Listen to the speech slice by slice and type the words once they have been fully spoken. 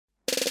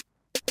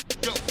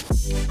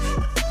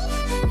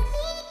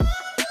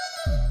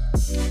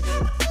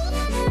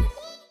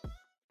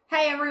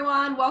Hey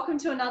everyone, welcome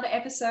to another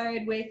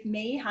episode with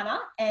me,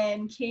 Hannah,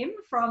 and Kim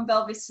from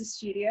Belle Vista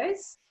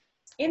Studios.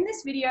 In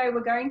this video,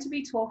 we're going to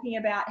be talking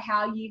about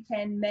how you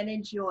can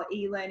manage your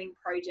e-learning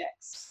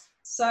projects.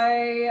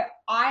 So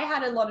I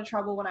had a lot of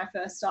trouble when I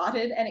first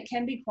started, and it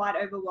can be quite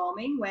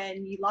overwhelming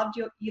when you love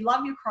your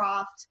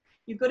craft,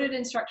 you're good at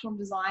instructional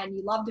design,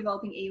 you love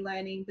developing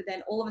e-learning, but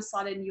then all of a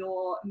sudden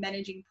you're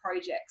managing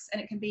projects,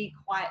 and it can be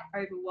quite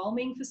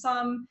overwhelming for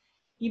some.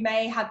 You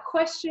may have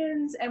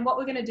questions, and what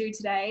we're going to do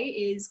today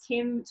is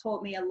Kim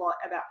taught me a lot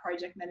about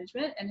project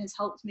management and has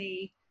helped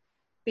me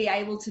be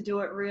able to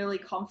do it really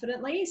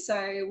confidently.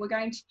 So we're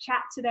going to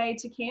chat today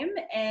to Kim,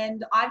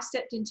 and I've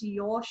stepped into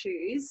your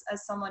shoes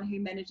as someone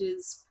who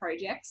manages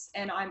projects,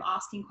 and I'm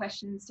asking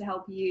questions to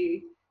help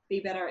you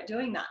be better at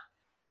doing that.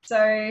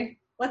 So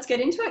let's get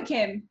into it,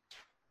 Kim.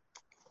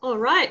 All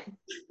right,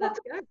 let's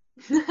go.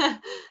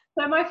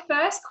 So my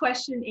first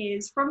question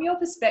is, from your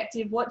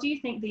perspective, what do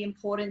you think the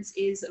importance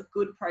is of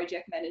good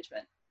project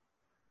management?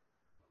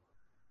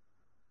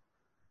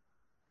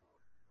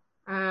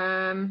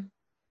 I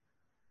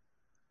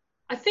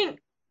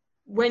think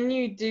when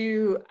you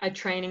do a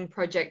training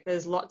project,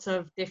 there's lots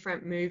of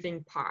different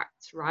moving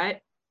parts, right?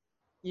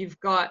 You've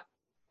got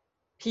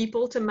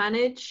people to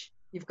manage,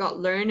 you've got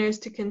learners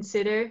to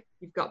consider,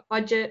 you've got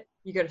budget,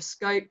 you've got a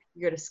scope,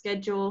 you've got a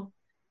schedule.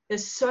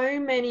 There's so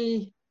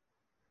many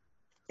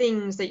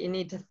things that you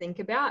need to think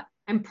about,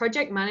 and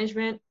project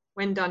management,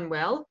 when done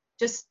well,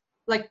 just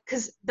like,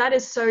 because that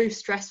is so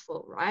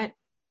stressful, right?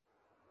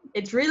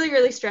 It's really,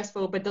 really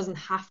stressful, but doesn't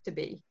have to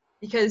be,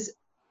 because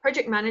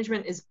project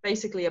management is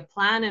basically a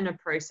plan and a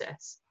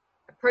process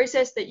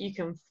that you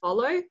can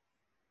follow.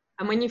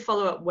 And when you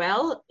follow it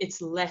well,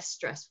 it's less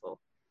stressful.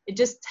 It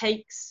just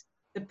takes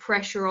the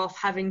pressure off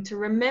having to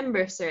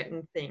remember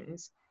certain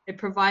things. It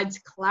provides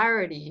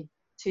clarity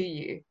to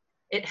you.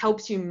 It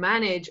helps you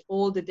manage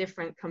all the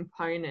different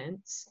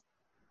components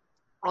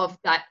of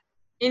that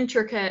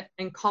intricate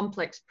and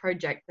complex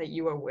project that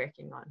you are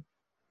working on.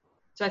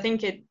 So I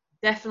think it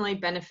definitely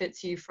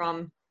benefits you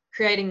from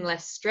creating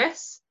less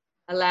stress,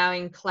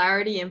 allowing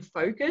clarity and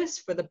focus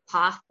for the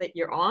path that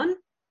you're on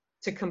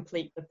to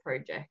complete the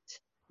project.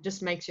 It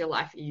just makes your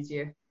life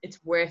easier. It's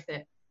worth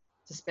it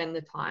to spend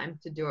the time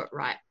to do it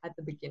right at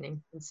the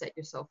beginning and set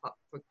yourself up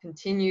for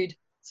continued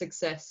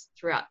success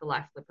throughout the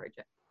life of the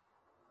project.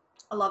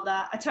 I love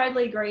that. I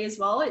totally agree as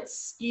well.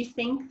 You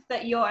think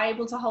that you're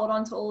able to hold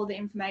on to all of the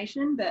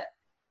information, but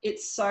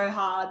it's so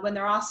hard when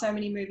there are so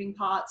many moving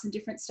parts and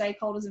different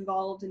stakeholders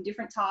involved and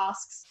different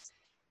tasks.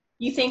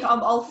 You think,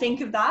 I'll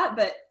think of that,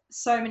 but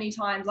so many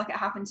times, like it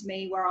happened to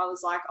me where I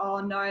was like,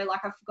 oh no,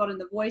 like I've forgotten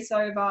the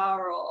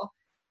voiceover,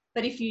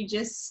 but if you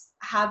just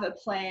have a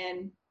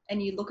plan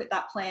and you look at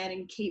that plan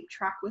and keep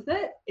track with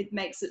it, it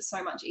makes it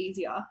so much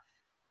easier.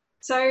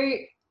 So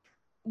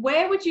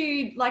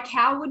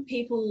how would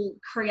people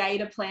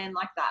create a plan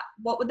like that?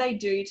 What would they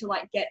do to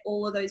like get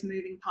all of those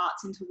moving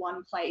parts into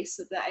one place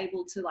so they're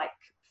able to like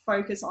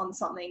focus on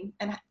something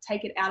and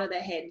take it out of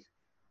their head?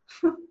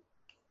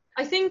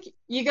 I think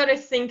you got to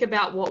think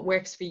about what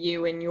works for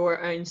you in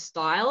your own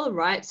style,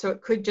 right? So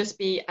it could just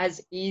be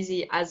as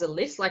easy as a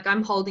list. Like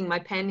I'm holding my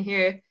pen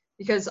here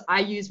because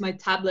I use my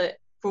tablet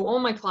for all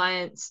my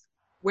clients,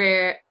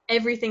 where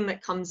everything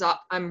that comes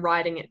up, I'm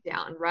writing it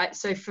down, right?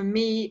 So for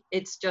me,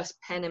 it's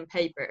just pen and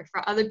paper.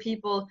 For other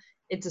people,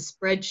 it's a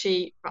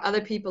spreadsheet. For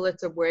other people,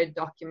 it's a Word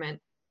document.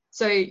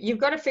 So you've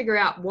got to figure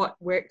out what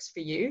works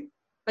for you.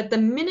 But the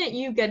minute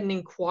you get an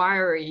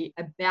inquiry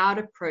about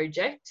a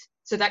project,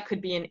 so that could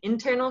be an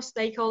internal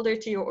stakeholder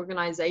to your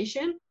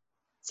organization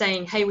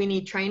saying, hey, we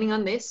need training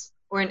on this,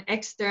 or an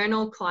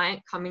external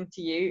client coming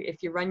to you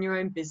if you run your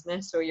own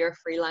business or you're a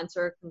freelancer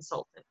or a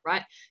consultant,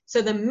 right?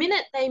 So the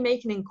minute they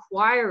make an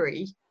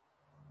inquiry,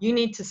 you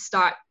need to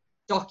start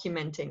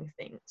documenting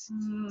things.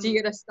 So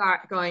you got to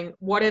start going,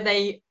 what are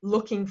they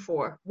looking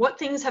for? What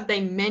things have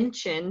they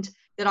mentioned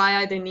that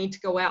I either need to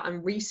go out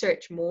and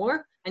research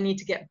more, I need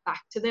to get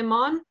back to them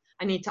on,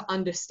 I need to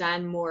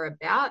understand more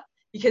about,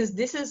 because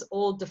this is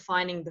all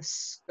defining the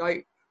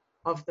scope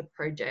of the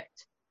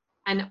project.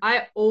 And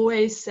I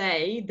always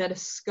say that a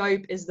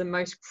scope is the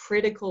most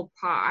critical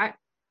part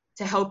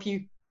to help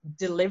you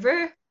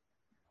deliver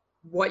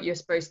what you're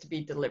supposed to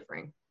be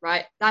delivering,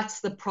 right?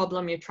 That's the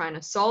problem you're trying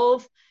to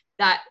solve.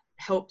 That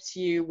helps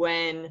you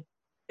when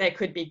there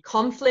could be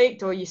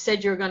conflict, or you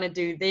said you're going to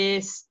do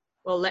this.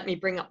 Well, let me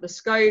bring up the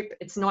scope.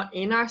 It's not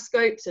in our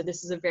scope, so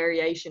this is a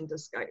variation to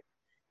scope.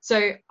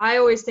 So I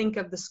always think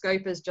of the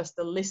scope as just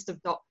a list of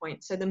dot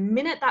points. So the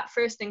minute that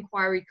first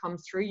inquiry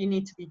comes through, you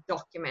need to be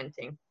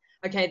documenting.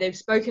 Okay, they've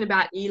spoken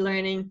about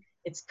e-learning.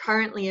 It's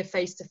currently a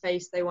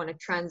face-to-face. They want to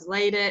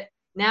translate it.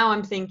 Now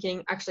I'm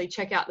thinking, actually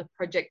check out the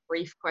project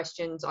brief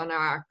questions on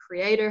our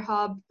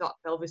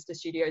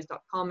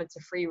creatorhub.bellevistastudios.com. It's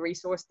a free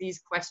resource. These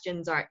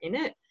questions are in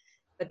it,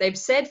 but they've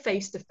said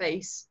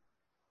face-to-face,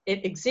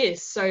 it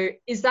exists. So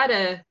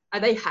are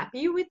they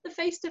happy with the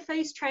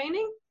face-to-face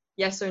training?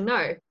 Yes or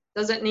no?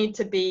 Does it need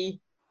to be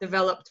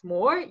developed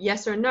more?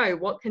 Yes or no?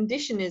 What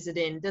condition is it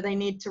in? Do they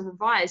need to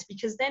revise?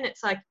 Because then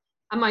it's like,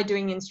 am I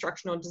doing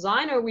instructional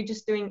design, or are we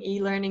just doing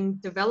e-learning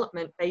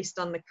development based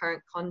on the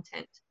current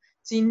content?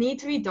 So you need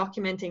to be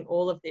documenting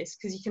all of this,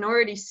 because you can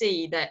already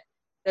see that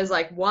there's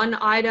like one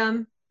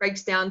item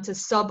breaks down to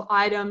sub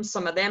items.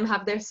 Some of them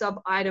have their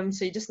sub items.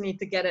 So you just need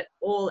to get it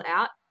all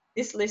out.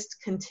 This list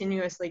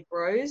continuously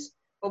grows,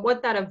 but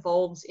what that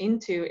evolves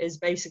into is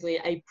basically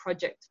a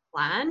project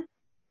plan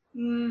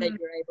that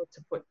you're able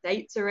to put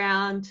dates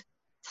around,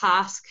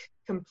 task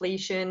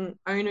completion,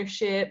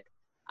 ownership,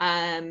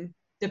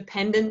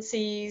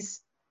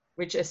 dependencies,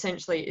 which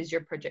essentially is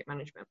your project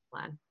management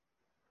plan.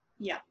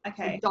 Yeah,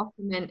 okay. So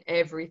document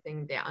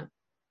everything down.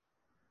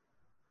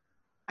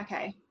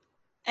 Okay.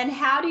 And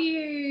how do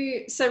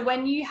you, so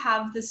when you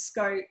have the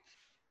scope,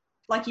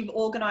 like you've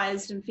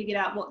organized and figured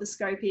out what the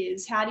scope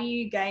is, how do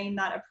you gain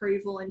that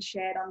approval and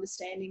shared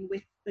understanding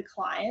with the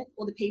client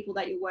or the people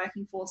that you're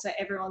working for, so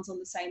everyone's on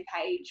the same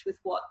page with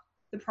what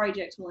the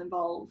project will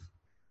involve?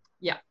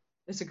 Yeah,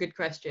 that's a good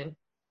question,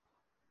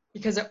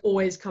 because it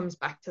always comes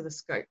back to the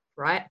scope,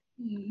 right?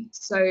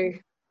 So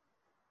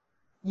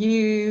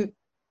you,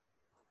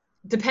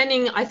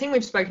 depending, I think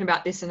we've spoken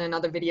about this in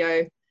another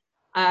video,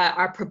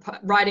 our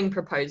writing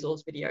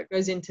proposals video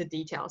goes into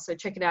detail, so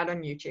check it out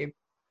on YouTube.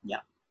 Yeah.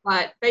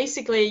 But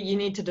basically you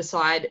need to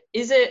decide,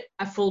 is it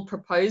a full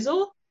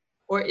proposal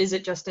or is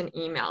it just an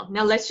email?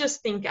 Now let's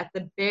just think at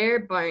the bare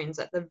bones,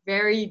 at the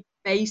very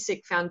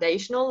basic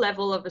foundational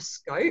level of a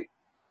scope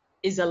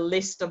is a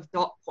list of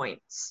dot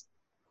points.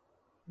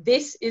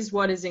 This is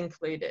what is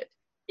included.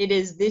 It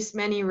is this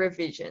many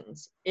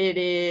revisions. It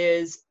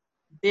is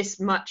this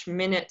much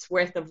minutes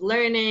worth of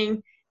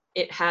learning.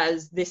 It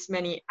has this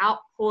many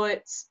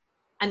outputs.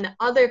 And the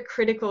other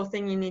critical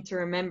thing you need to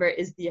remember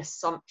is the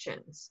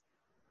assumptions.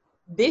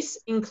 This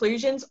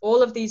inclusions,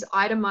 all of these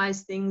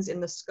itemized things in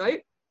the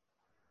scope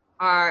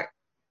are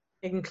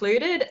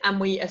included, and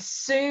we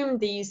assume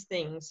these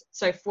things.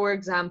 So for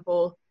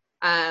example,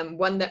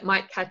 one that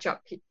might catch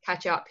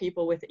out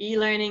people with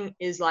e-learning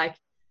is like,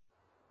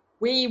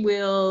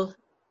 the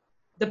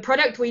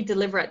product we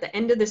deliver at the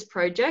end of this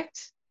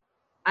project,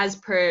 as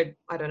per,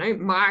 I don't know,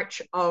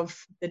 March of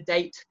the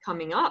date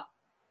coming up.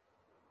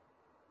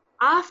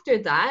 After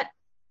that,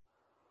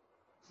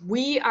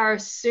 we are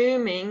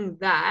assuming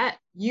that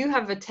you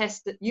have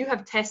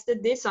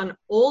tested this on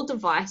all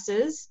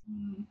devices,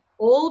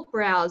 all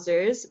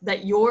browsers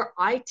that your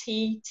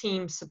IT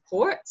team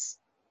supports,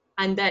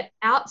 and that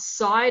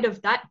outside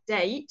of that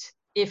date,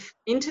 if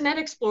Internet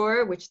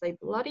Explorer, which they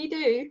bloody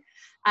do,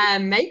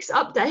 makes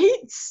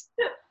updates,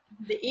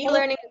 the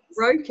e-learning is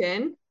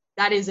broken,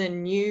 that is a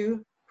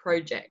new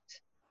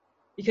project.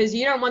 Because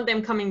you don't want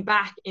them coming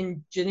back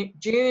in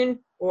June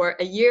or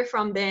a year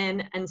from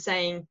then and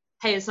saying,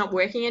 hey, it's not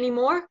working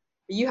anymore.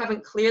 But you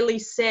haven't clearly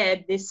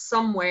said this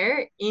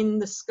somewhere in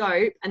the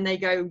scope, and they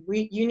go,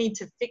 you need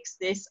to fix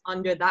this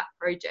under that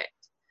project.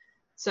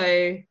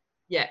 So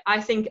yeah,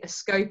 I think a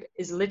scope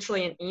is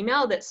literally an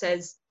email that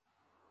says,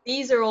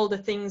 these are all the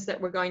things that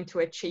we're going to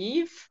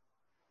achieve.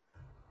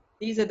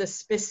 These are the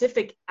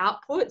specific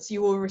outputs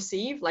you will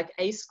receive, like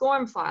a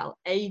SCORM file,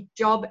 a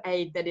job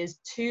aid that is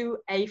 2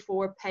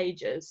 A4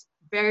 pages,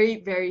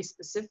 very, very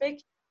specific.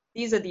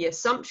 These are the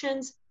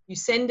assumptions. You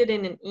send it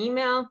in an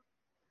email.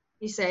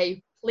 You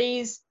say,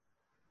 please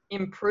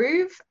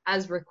improve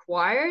as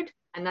required.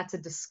 And that's a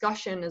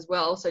discussion as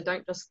well. So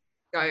don't just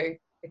go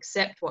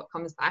accept what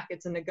comes back.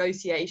 It's a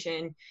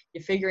negotiation.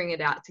 You're figuring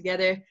it out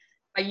together.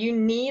 But you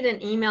need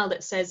an email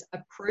that says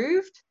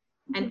approved,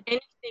 and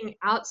anything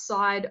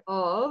outside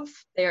of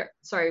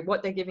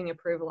what they're giving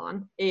approval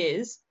on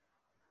is,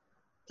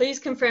 please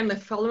confirm the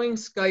following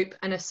scope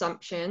and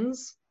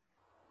assumptions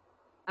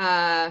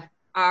are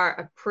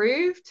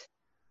approved,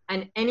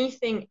 and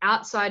anything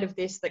outside of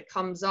this that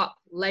comes up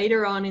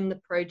later on in the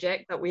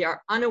project that we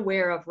are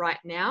unaware of right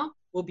now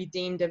will be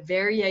deemed a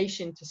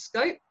variation to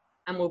scope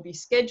and will be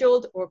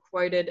scheduled or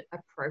quoted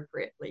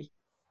appropriately.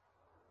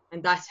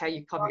 And that's how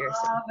you cover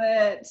yourself. Love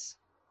it.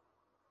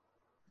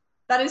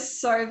 That is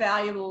so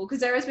valuable,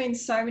 because there has been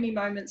so many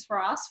moments for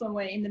us when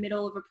we're in the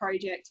middle of a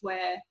project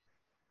where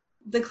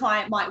the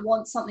client might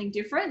want something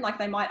different. Like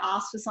they might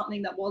ask for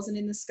something that wasn't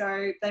in the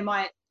scope. They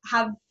might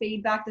have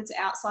feedback that's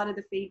outside of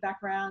the feedback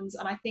rounds.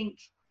 And I think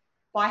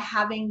by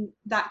having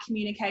that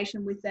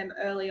communication with them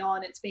early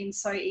on, it's been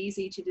so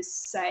easy to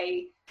just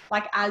say,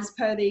 like, as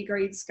per the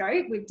agreed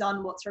scope, we've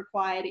done what's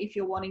required. If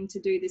you're wanting to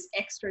do this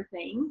extra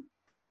thing.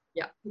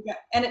 Yeah.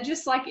 And it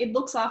just like, it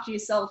looks after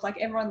yourself. Like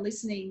everyone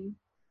listening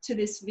to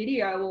this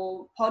video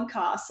or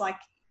podcast, like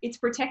it's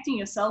protecting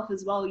yourself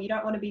as well. You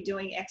don't want to be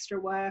doing extra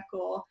work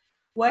or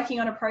working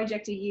on a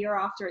project a year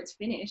after it's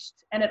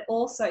finished. And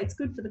it's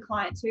good for the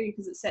client too,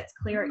 because it sets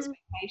clear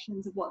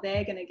expectations of what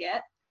they're going to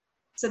get.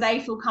 So they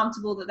feel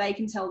comfortable that they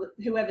can tell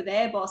whoever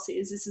their boss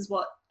is, this is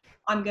what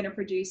I'm going to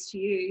produce to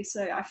you.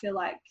 So I feel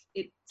like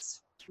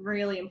it's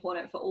really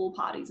important for all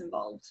parties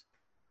involved.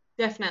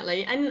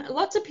 Definitely. And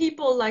lots of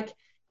people, like,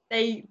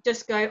 they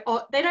just go,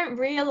 oh, they don't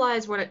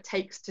realize what it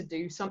takes to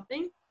do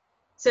something.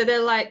 So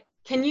they're like,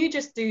 can you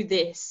just do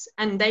this?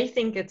 And they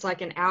think it's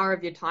like an hour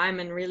of your time,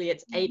 and really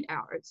it's 8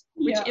 hours,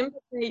 which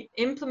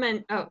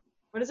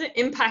what is it,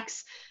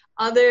 impacts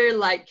other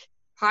like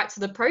parts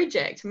of the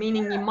project,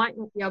 meaning you might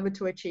not be able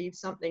to achieve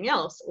something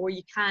else, or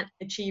you can't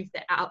achieve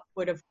the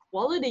output of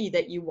quality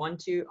that you want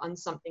to on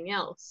something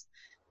else.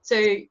 So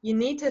you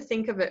need to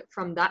think of it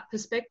from that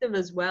perspective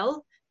as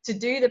well, to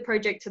do the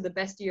project to the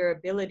best of your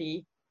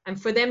ability, and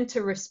for them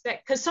to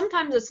respect, because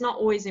sometimes it's not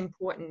always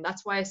important.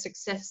 That's why a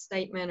success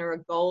statement or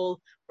a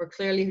goal or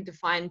clearly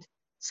defined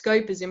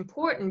scope is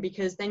important,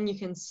 because then you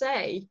can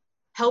say,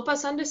 help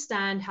us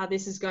understand how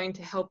this is going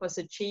to help us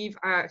achieve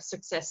our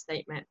success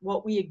statement,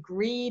 what we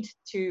agreed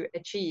to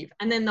achieve.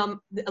 And then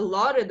a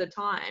lot of the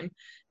time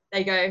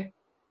they go,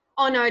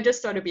 oh no, I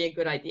just thought it'd be a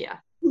good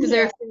idea, because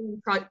they're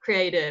feeling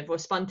creative or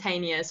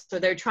spontaneous, so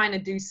they're trying to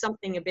do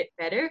something a bit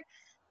better.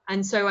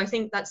 And so I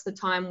think that's the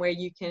time where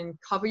you can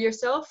cover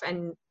yourself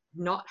and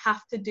not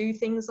have to do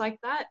things like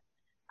that,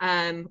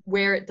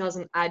 where it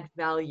doesn't add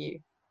value.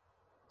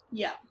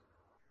 Yeah.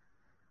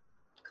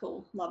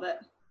 Cool. Love it.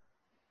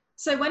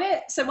 So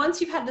once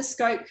you've had the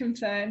scope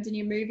confirmed and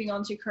you're moving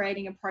on to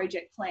creating a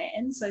project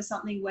plan, so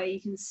something where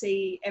you can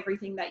see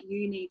everything that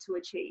you need to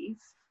achieve.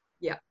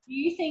 Yeah. Do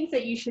you think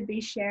that you should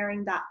be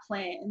sharing that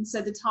plan?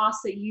 So the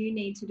tasks that you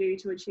need to do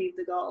to achieve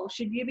the goal,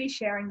 should you be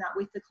sharing that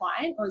with the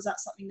client, or is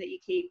that something that you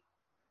keep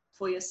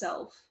for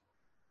yourself?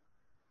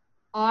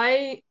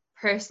 I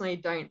personally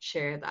don't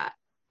share that.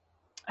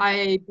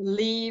 Okay. I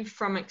believe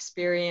from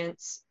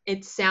experience,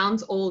 it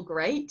sounds all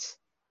great,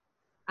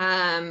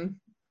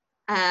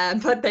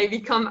 but they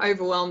become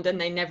overwhelmed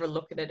and they never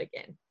look at it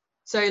again.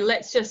 So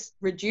let's just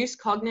reduce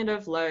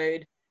cognitive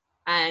load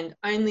and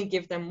only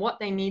give them what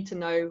they need to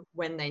know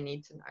when they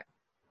need to know.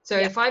 So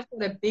if I've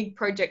got a big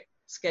project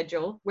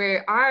schedule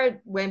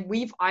when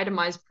we've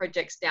itemized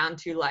projects down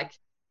to like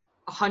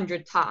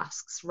 100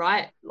 tasks,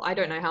 right? I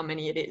don't know how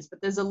many it is, but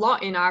there's a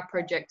lot in our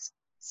project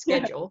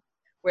schedule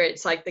where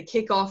it's like the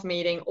kickoff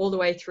meeting all the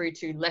way through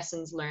to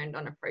lessons learned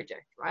on a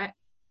project, right?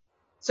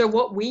 So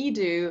what we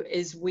do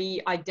is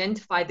we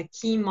identify the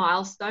key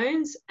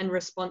milestones and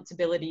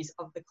responsibilities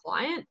of the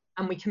client,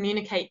 and we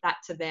communicate that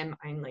to them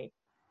only.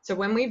 So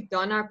when we've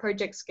done our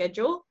project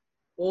schedule,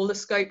 all the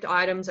scoped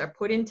items are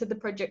put into the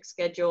project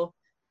schedule.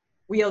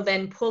 We'll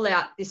then pull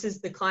out, this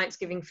is the client's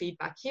giving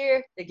feedback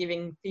here, they're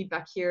giving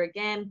feedback here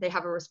again, they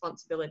have a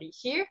responsibility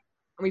here,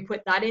 and we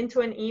put that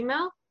into an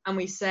email, and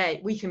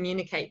we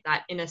communicate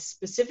that in a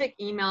specific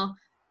email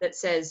that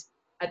says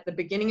at the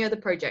beginning of the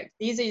project,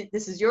 this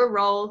is your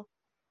role,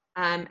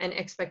 and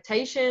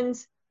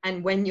expectations,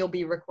 and when you'll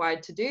be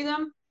required to do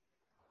them.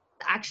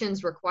 The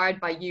actions required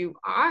by you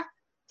are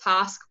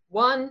task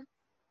 1,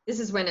 this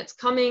is when it's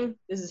coming,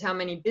 this is how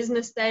many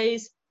business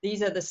days,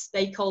 these are the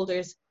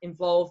stakeholders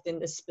involved in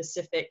this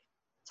specific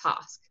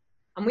task.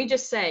 And we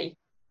just say,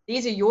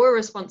 these are your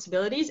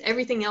responsibilities,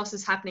 everything else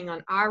is happening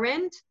on our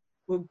end.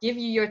 We'll give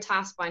you your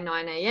task by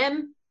 9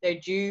 a.m, they're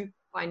due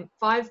by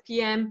 5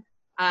 p.m,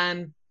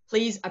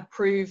 please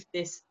approve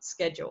this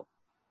schedule.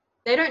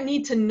 They don't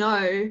need to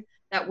know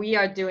that we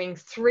are doing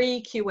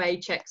 3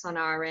 QA checks on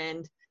our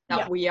end,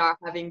 that we are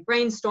having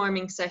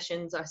brainstorming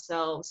sessions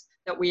ourselves,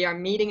 that we are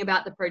meeting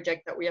about the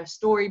project, that we are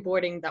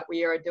storyboarding, that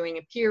we are doing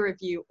a peer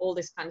review, all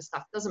this kind of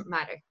stuff. Doesn't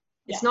matter.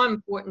 It's not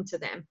important to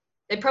them.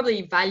 They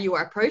probably value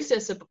our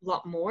process a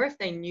lot more if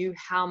they knew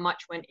how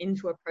much went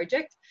into a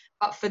project.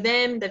 But for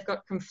them, they've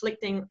got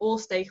conflicting all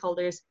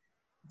stakeholders.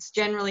 It's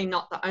generally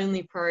not the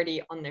only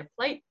priority on their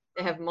plate.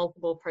 They have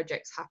multiple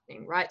projects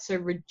happening, right? So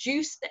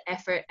reduce the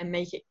effort and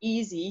make it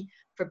easy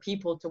for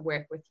people to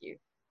work with you.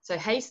 So,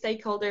 hey,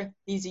 stakeholder,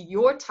 these are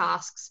your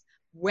tasks,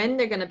 when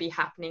they're going to be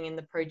happening in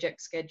the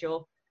project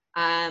schedule,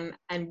 and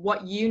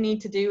what you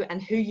need to do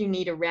and who you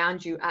need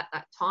around you at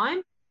that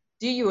time.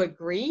 Do you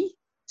agree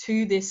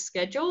to this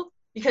schedule?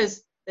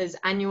 Because there's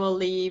annual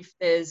leave,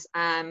 there's,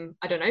 I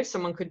don't know,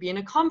 someone could be in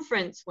a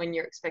conference when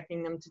you're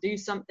expecting them to do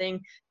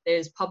something,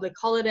 there's public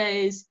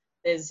holidays,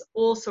 there's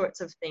all sorts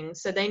of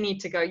things. So they need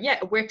to go, yeah,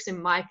 it works in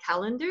my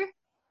calendar.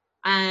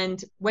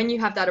 And when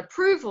you have that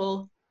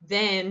approval,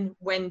 then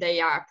when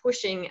they are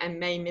pushing and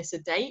may miss a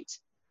date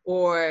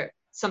or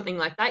something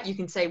like that, you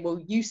can say,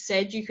 well, you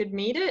said you could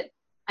meet it.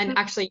 And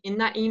actually in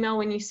that email,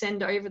 when you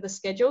send over the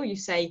schedule, you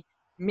say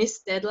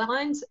missed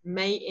deadlines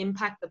may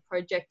impact the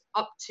project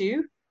up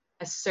to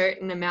a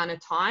certain amount of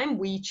time.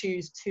 We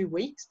choose 2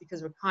 weeks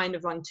because we're kind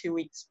of on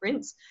 2-week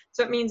sprints.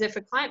 So it means if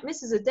a client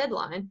misses a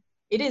deadline,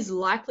 it is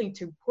likely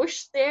to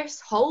push their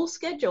whole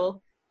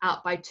schedule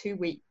out by 2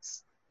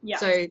 weeks.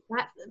 So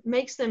that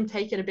makes them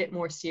take it a bit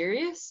more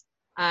serious.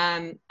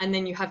 And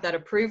then you have that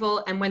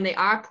approval. And when they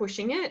are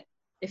pushing it,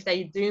 if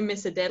they do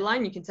miss a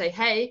deadline, you can say,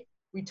 hey,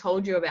 we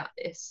told you about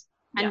this.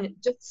 And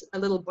just a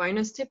little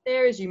bonus tip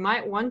there is you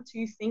might want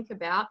to think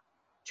about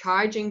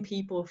charging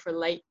people for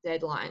late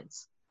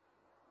deadlines.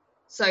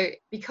 So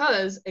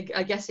because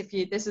I guess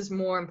this is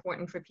more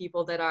important for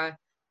people that are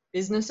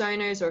business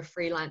owners or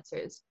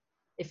freelancers.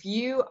 If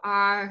you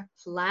are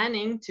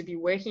planning to be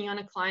working on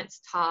a client's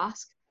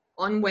task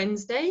on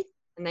Wednesday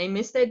and they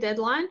miss their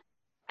deadline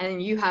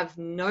and you have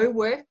no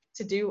work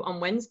to do on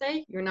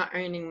Wednesday, you're not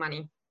earning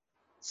money.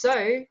 So,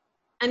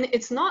 and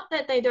it's not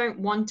that they don't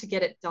want to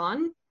get it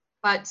done.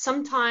 But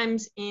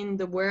sometimes in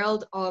the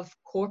world of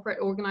corporate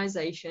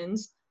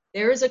organizations,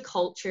 there is a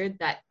culture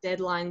that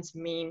deadlines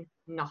mean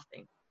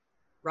nothing,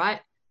 right?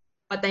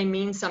 But they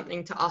mean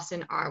something to us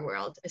in our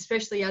world,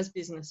 especially as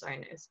business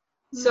owners.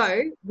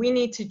 So we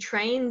need to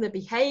train the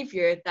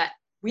behavior that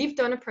we've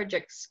done a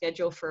project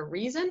schedule for a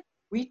reason.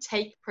 We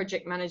take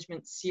project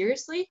management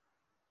seriously.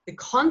 The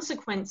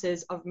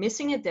consequences of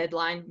missing a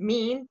deadline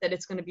mean that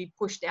it's going to be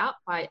pushed out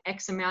by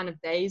X amount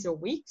of days or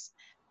weeks,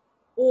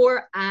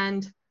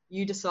 and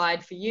you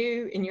decide for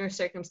you in your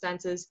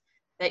circumstances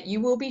that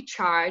you will be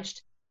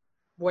charged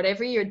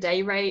whatever your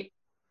day rate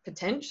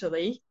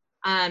potentially,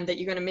 that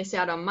you're going to miss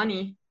out on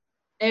money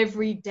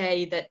every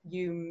day that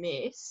you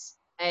miss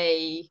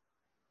a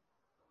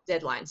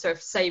deadline. So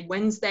if, say,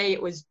 Wednesday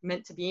it was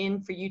meant to be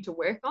in for you to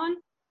work on,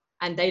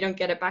 and they don't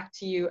get it back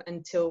to you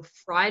until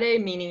Friday,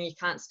 meaning you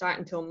can't start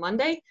until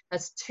Monday,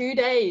 that's 2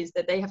 days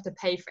that they have to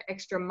pay for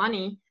extra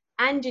money.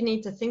 And you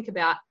need to think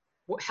about,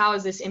 how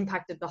has this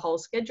impacted the whole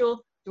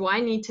schedule? Do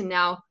I need to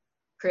now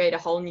create a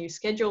whole new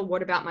schedule?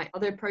 What about my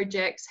other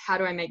projects? How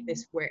do I make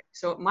this work?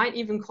 So it might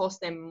even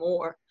cost them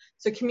more.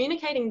 So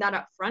communicating that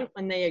up front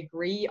when they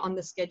agree on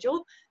the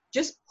schedule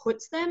just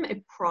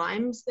it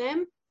primes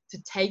them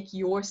to take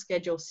your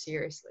schedule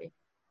seriously.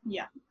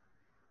 Yeah.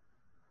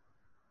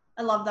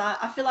 I love that.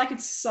 I feel like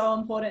it's so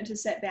important to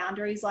set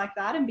boundaries like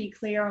that and be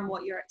clear on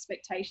what your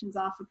expectations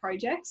are for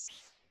projects,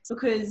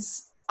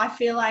 because I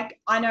feel like,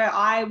 I know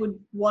I would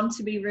want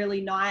to be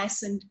really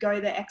nice and go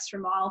the extra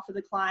mile for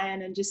the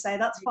client and just say,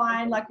 that's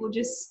fine, like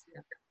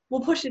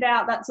we'll push it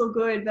out, that's all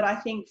good. But I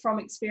think from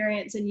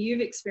experience, and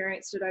you've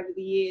experienced it over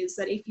the years,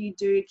 that if you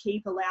do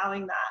keep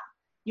allowing that,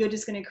 you're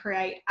just going to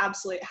create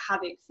absolute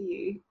havoc for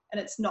you, and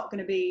it's not going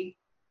to be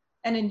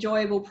an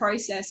enjoyable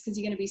process, because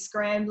you're going to be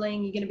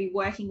scrambling, you're going to be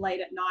working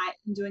late at night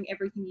and doing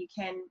everything you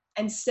can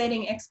and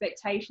setting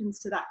expectations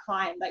to that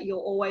client that you're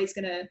always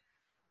going to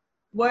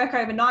work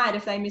overnight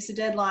if they miss a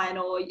deadline,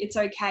 or it's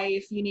okay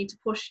if you need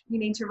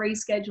to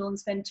reschedule and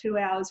spend 2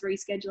 hours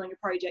rescheduling a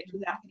project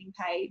without getting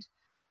paid.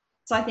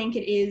 So I think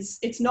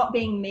it's not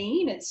being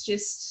mean, it's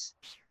just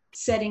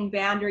setting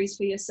boundaries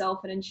for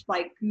yourself and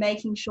like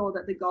making sure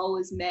that the goal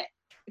is met,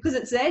 because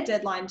it's their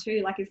deadline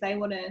too. Like if they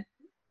want to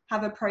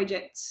have a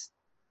project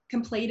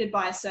completed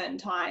by a certain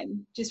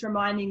time, just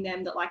reminding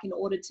them that, like, in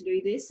order to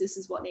do this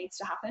is what needs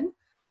to happen.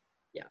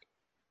 Yeah,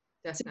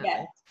 definitely. So,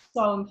 yeah,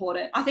 so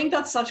important. I think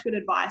that's such good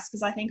advice,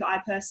 because I think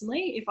I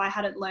personally, if I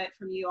hadn't learnt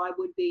from you, I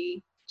would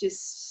be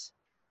just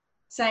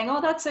saying, oh,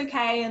 that's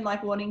okay, and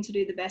like wanting to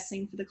do the best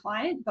thing for the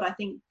client. But I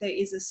think there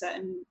is a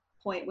certain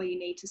point where you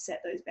need to set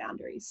those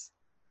boundaries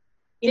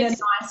in a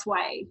nice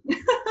way.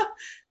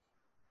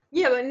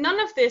 Yeah, but none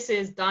of this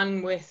is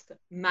done with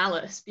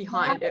malice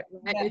behind it,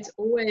 right? Yeah. It's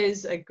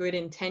always a good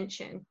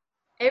intention.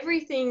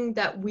 Everything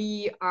that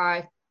we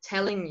are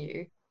telling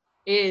you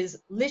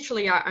is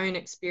literally our own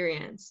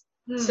experience.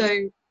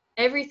 So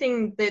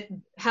everything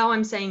how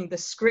I'm saying the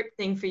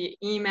scripting for your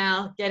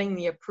email, getting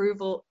the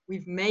approval,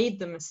 we've made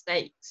the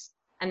mistakes,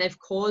 and they've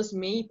caused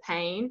me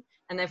pain,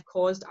 and they've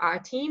caused our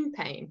team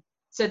pain.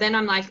 So then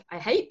I'm like, I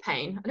hate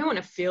pain. I don't want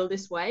to feel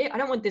this way. I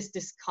don't want this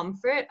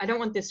discomfort. I don't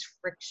want this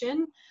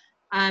friction.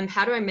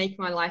 How do I make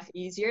my life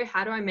easier?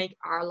 How do I make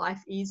our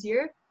life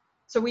easier?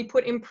 So we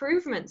put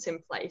improvements in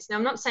place. Now,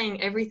 I'm not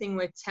saying everything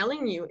we're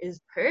telling you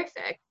is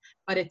perfect,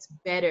 but it's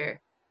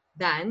better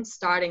than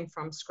starting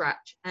from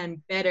scratch,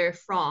 and better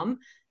from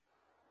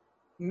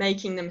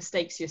making the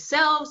mistakes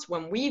yourselves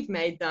when we've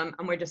made them.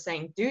 And we're just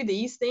saying, do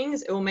these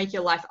things. It will make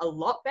your life a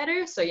lot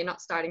better. So you're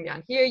not starting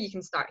down here. You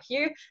can start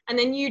here. And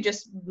then you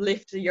just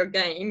lift your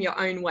game your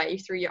own way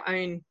through your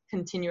own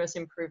continuous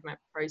improvement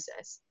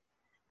process.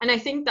 And I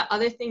think the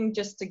other thing,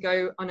 just to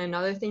go on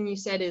another thing you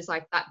said, is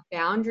like that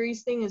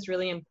boundaries thing is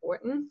really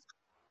important.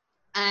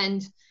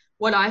 And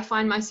what I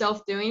find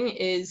myself doing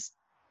is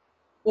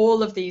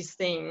all of these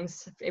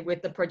things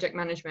with the project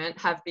management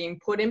have been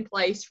put in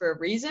place for a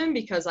reason,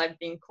 because I've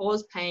been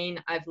caused pain,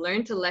 I've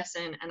learned a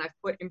lesson, and I've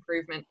put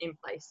improvement in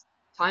place.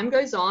 Time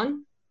goes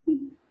on.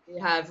 We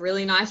have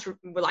really nice,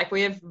 like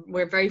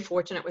we're very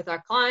fortunate with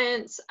our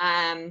clients,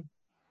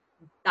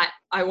 that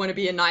I want to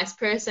be a nice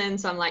person.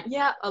 So I'm like,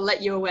 yeah, I'll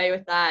let you away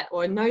with that.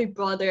 Or no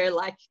bother,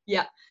 like,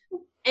 yeah,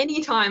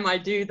 anytime I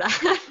do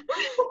that,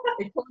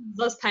 it causes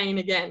us pain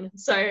again.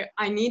 So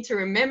I need to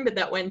remember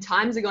that when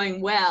times are going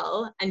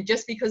well, and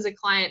just because a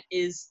client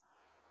is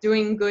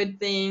doing good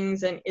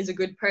things and is a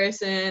good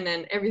person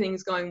and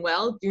everything's going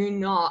well, do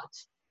not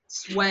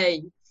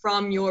sway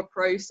from your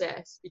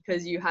process,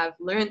 because you have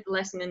learned the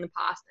lesson in the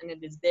past and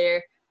it is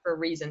there for a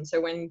reason. So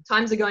when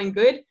times are going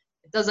good,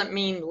 it doesn't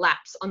mean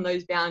lapse on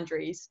those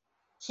boundaries.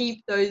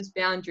 Keep those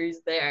boundaries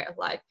there,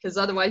 like, because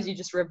otherwise you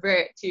just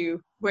revert to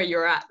where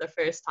you're at the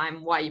first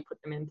time, why you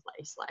put them in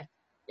place. Like,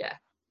 yeah.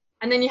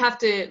 And then you have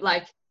to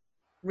like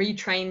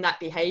retrain that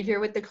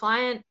behavior with the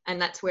client,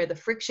 and that's where the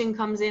friction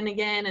comes in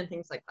again and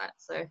things like that.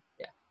 So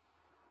yeah.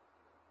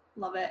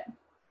 Love it.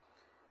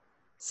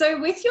 So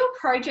with your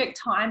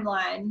project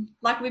timeline,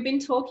 like we've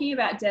been talking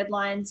about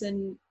deadlines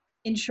and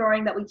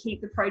ensuring that we keep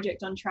the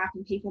project on track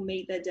and people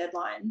meet their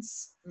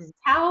deadlines. Mm.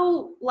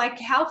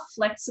 How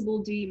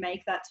flexible do you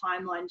make that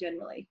timeline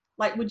generally?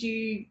 Like, would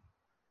you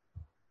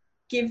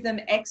give them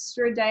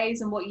extra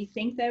days and what you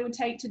think they would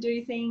take to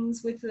do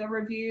things with the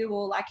review,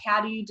 or like how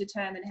do you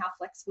determine how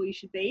flexible you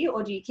should be,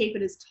 or do you keep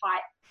it as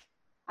tight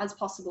as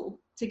possible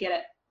to get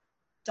it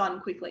done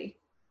quickly?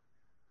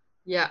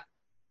 Yeah.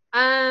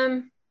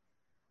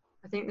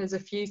 I think there's a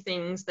few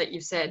things that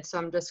you said, so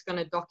I'm just going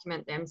to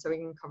document them so we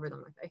can cover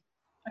them. Okay.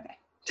 Okay.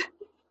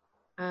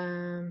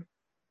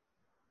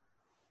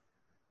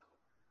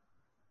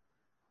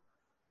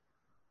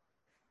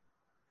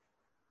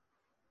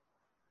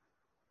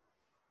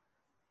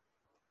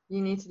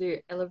 You need to do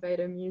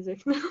elevator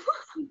music now.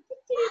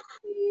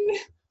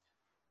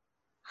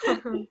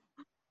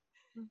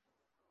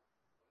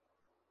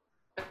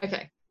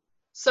 Okay,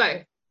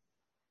 so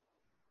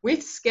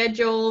with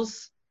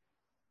schedules,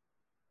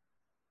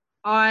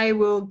 I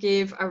will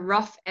give a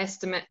rough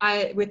estimate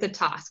with a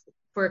task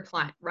for a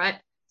client, right?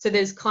 So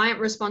there's client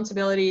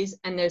responsibilities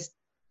and there's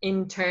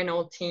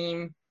internal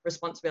team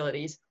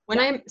responsibilities. When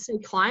I say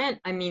client,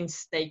 I mean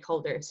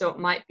stakeholder. So it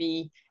might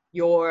be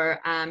your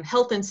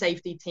health and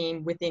safety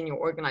team within your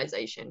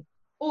organization,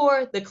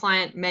 or the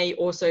client may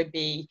also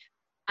be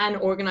an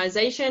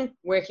organization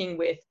working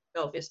with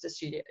Bella Vista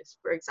Studios,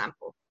 for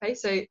example. Okay,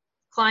 so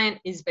client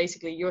is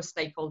basically your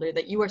stakeholder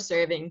that you are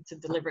serving to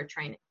deliver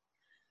training.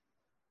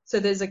 So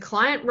there's a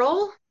client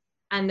role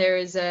and there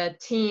is a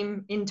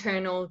team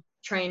internal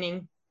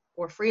training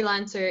or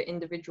freelancer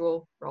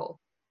individual role.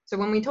 So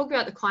when we talk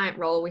about the client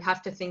role, we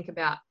have to think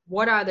about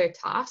what are their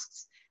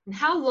tasks and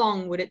how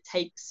long would it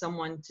take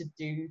someone to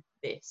do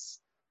this?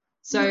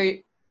 So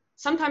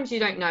sometimes you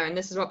don't know, and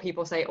this is what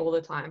people say all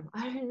the time.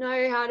 I don't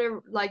know how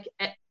to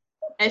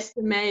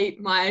estimate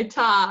my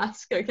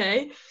task,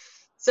 okay?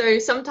 So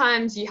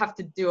sometimes you have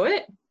to do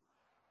it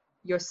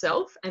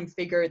yourself and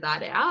figure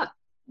that out.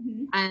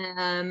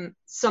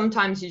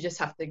 Sometimes you just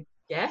have to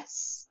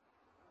guess.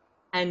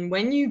 And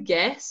when you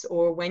guess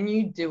or when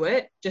you do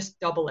it, just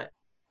double it.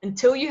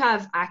 Until you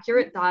have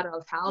accurate data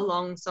of how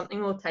long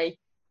something will take,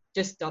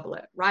 just double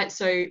it, right?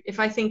 So if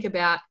I think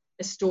about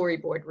a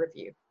storyboard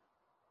review,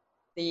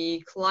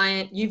 the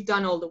client, you've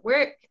done all the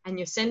work and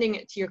you're sending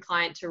it to your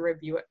client to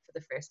review it for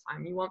the first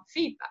time. You want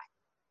feedback.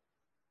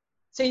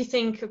 So you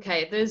think,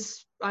 okay,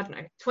 there's, I don't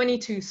know,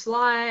 22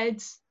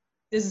 slides.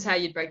 This is how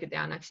you'd break it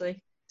down,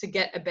 actually, to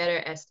get a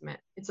better estimate.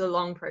 It's a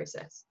long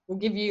process. We'll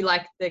give you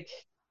like the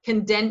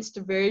condensed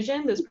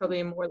version. There's probably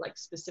a more like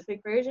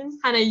specific version.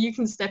 Hannah, you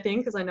can step in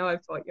because I know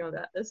I've taught you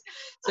about this.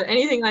 So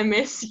anything I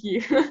miss,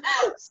 you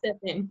step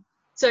in.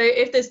 So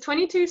if there's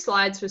 22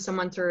 slides for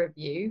someone to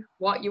review,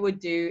 what you would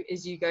do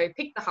is you go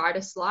pick the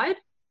hardest slide,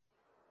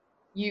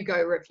 you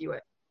go review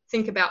it.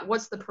 Think about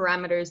what's the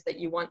parameters that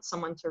you want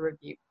someone to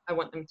review. I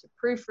want them to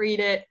proofread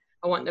it.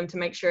 I want them to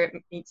make sure it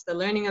meets the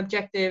learning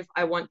objective.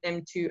 I want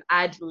them to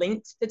add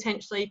links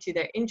potentially to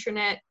their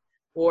intranet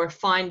or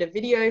find a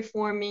video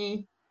for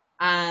me.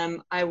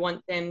 I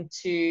want them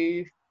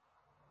to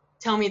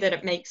tell me that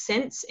it makes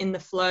sense in the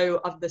flow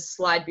of the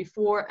slide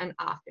before and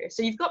after.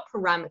 So you've got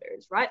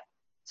parameters, right?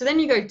 So then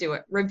you go do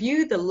it.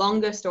 Review the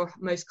longest or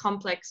most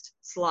complex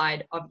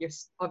slide of your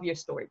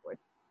storyboard.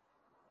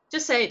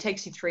 Just say it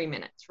takes you 3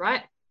 minutes,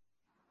 right?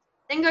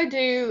 Then go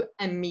do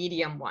a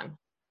medium one,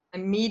 a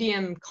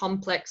medium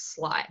complex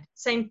slide.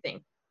 Same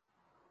thing.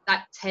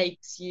 That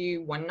takes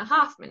you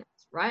 1.5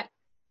 minutes, right?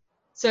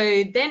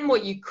 So then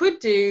what you could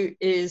do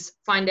is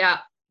find out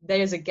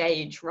there's a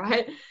gauge,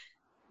 right?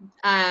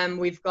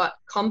 We've got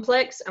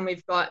complex and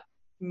we've got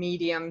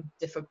medium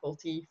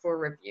difficulty for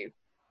review.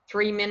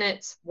 3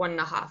 minutes,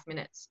 1.5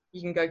 minutes.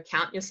 You can go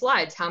count your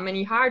slides. How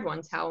many hard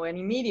ones? How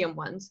many medium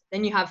ones?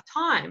 Then you have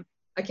time.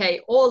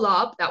 Okay, all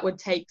up, that would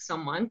take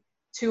someone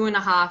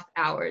 2.5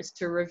 hours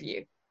to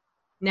review.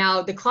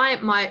 Now, the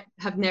client might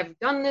have never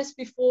done this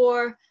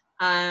before,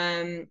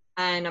 and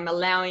I'm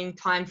allowing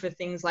time for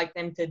things like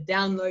them to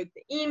download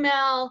the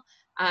email,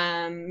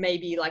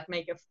 maybe like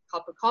make a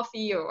cup of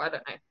coffee or I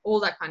don't know, all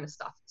that kind of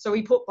stuff. So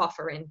we put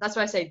buffer in. That's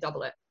why I say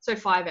double it. So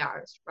 5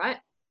 hours, right?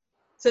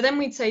 So then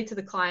we'd say to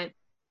the client,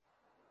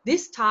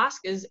 this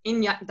task is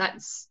when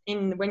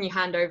you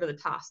hand over the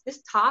task,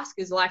 this task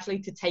is likely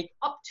to take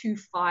up to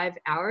 5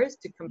 hours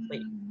to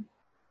complete.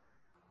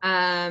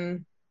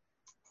 And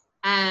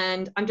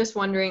I'm just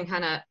wondering,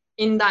 Hannah,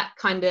 in that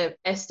kind of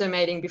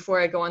estimating, before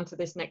I go on to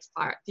this next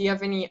part, do you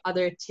have any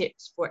other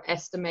tips for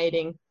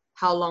estimating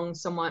how long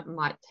someone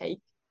might take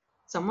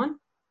someone?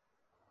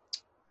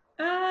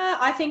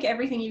 I think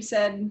everything you've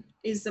said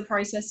is the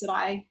process that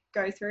I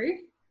go through.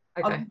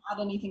 Okay. I won't add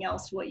anything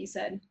else to what you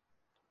said.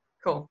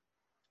 Cool.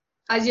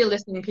 As you're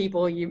listening,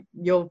 people,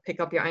 you'll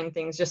pick up your own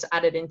things, just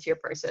add it into your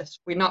process.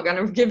 We're not going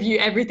to give you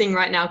everything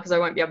right now because I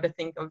won't be able to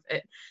think of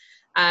it.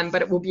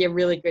 But it will be a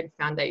really good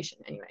foundation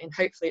anyway, and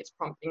hopefully it's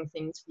prompting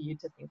things for you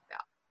to think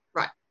about.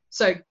 Right,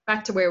 so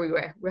back to where we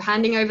were. We're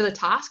handing over the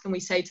task and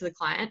we say to the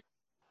client,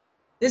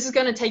 this is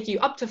going to take you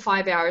up to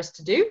 5 hours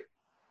to do.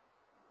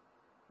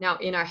 Now,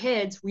 in our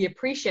heads, we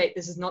appreciate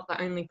this is not the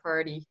only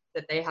priority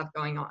that they have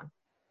going on.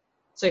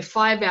 So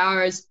 5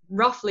 hours,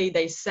 roughly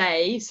they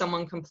say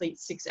someone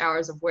completes 6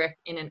 hours of work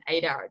in an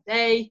 8-hour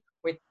day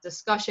with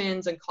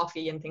discussions and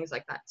coffee and things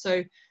like that.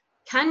 So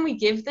can we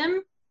give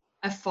them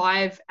a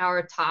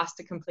 5-hour task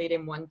to complete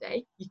in one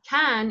day? You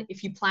can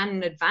if you plan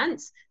in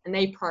advance and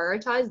they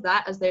prioritize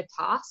that as their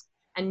task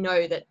and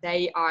know that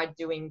they are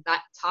doing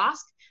that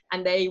task,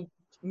 and they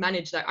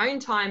manage their own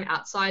time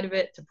outside of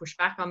it to push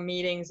back on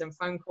meetings and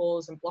phone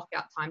calls and block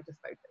out time to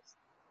focus.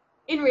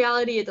 In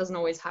reality, it doesn't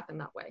always happen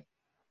that way.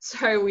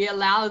 So we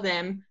allow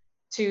them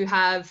to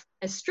have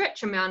a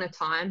stretch amount of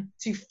time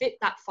to fit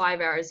that 5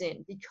 hours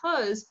in,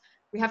 because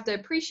we have to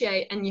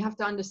appreciate, and you have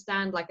to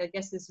understand, like, I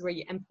guess this is where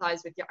you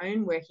empathize with your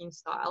own working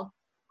style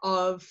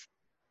of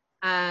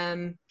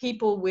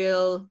people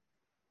will,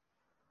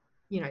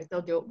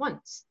 they'll do it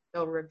once,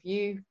 they'll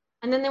review,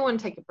 and then they want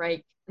to take a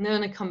break, and they're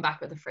going to come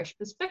back with a fresh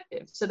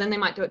perspective. So then they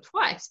might do it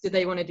twice. Do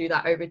they want to do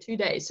that over 2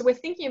 days? So we're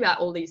thinking about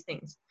all these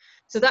things.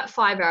 So that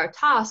 5-hour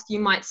task, you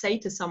might say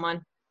to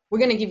someone, we're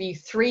going to give you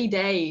 3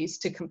 days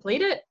to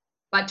complete it,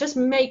 but just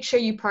make sure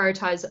you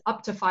prioritize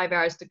up to 5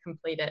 hours to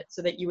complete it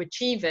so that you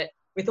achieve it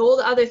with all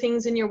the other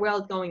things in your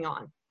world going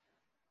on.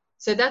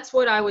 So that's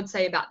what I would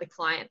say about the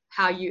client,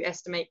 how you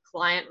estimate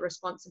client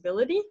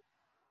responsibility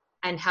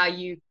and how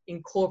you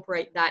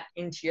incorporate that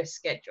into your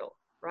schedule,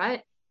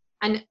 right?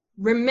 And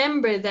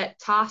remember that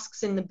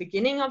tasks in the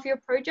beginning of your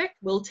project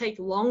will take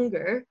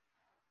longer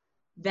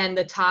than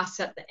the tasks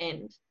at the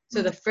end.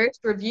 So the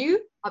first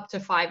review, up to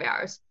 5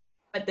 hours.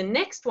 But the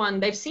next one,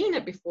 they've seen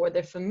it before.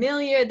 They're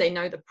familiar. They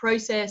know the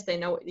process. They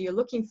know what you're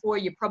looking for.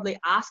 You're probably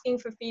asking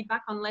for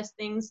feedback on less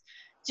things,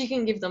 so you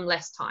can give them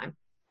less time.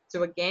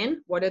 So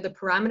again, what are the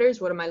parameters?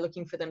 What am I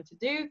looking for them to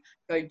do?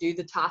 Go do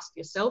the task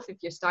yourself if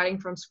you're starting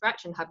from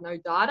scratch and have no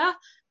data,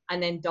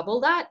 and then double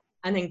that,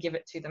 and then give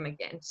it to them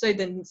again. So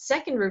the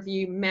second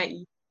review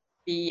may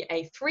be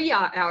a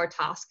 3-hour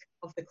task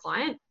of the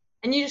client,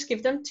 and you just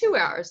give them 2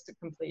 hours to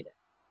complete it.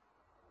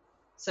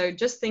 So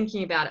just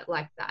thinking about it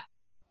like that.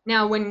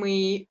 Now,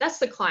 that's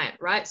the client,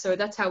 right? So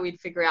that's how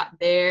we'd figure out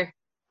their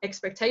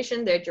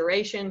expectation, their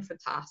duration for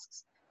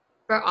tasks.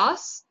 For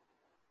us,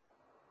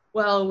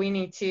 well, we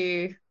need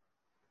to,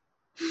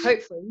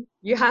 hopefully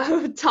you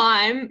have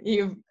time,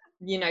 you're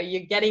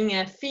getting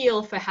a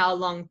feel for how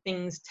long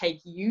things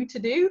take you to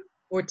do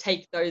or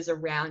take those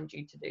around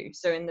you to do.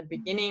 So in the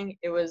beginning,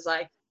 it was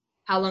like,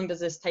 how long does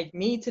this take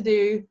me to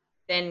do?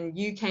 Then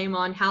you came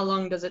on, how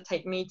long does it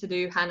take me to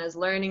do? Hannah's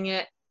learning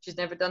it. She's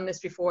never done this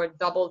before,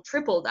 double,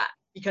 triple that,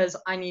 because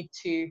I need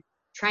to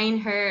train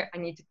her, I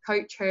need to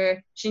coach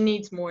her, she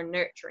needs more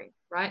nurturing,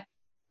 right?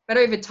 But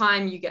over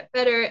time, you get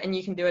better and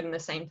you can do it in the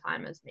same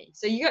time as me.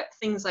 So you get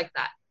things like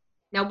that.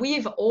 Now,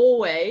 we've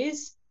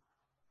always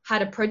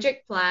had a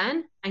project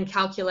plan and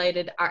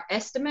calculated our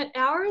estimate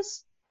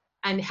hours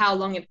and how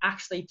long it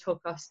actually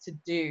took us to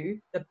do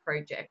the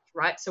project,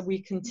 right? So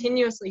we're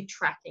continuously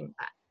tracking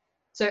that.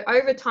 So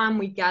over time,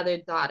 we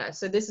gathered data.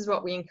 So this is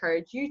what we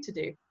encourage you to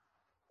do.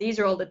 These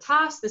are all the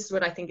tasks. This is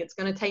what I think it's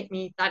going to take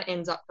me. That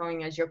ends up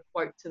going as your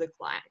quote to the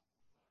client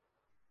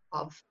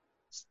of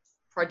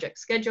project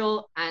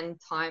schedule and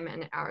time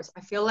and hours.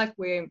 I feel like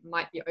we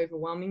might be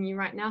overwhelming you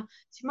right now.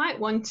 So you might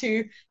want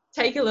to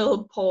take a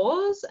little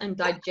pause and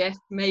digest,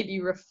 maybe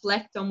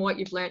reflect on what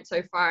you've learned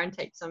so far and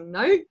take some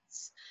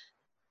notes.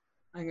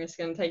 I'm just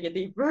going to take a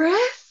deep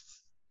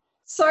breath.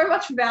 So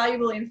much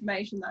valuable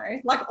information though.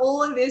 Like,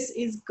 all of this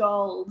is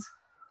gold.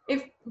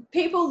 If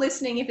people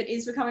listening, if it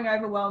is becoming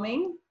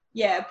overwhelming,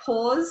 yeah,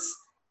 pause,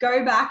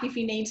 go back if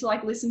you need to,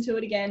 like, listen to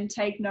it again,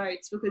 take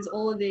notes, because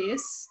all of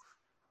this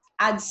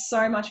adds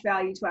so much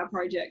value to our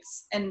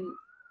projects and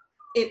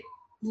it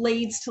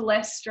leads to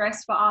less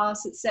stress for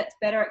us. It sets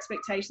better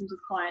expectations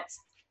with clients.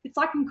 It's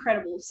like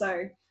incredible.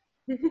 So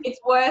it's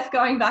worth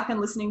going back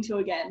and listening to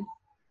again.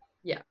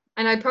 Yeah.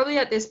 And I'd probably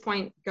at this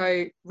point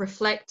go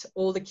reflect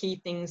all the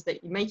key things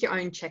that you make your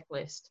own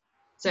checklist.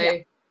 So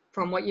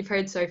from what you've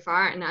heard so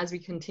far, and as we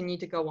continue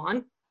to go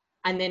on,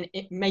 and then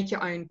make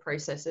your own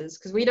processes,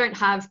 because we don't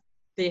have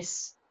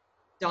this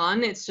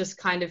done. It's just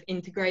kind of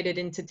integrated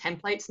into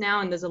templates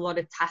now, and there's a lot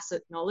of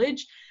tacit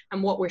knowledge.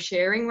 And what we're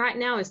sharing right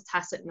now is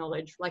tacit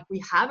knowledge. Like,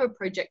 we have a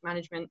project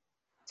management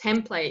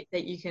template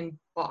that you can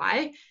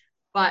buy,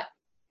 but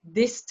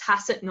this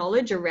tacit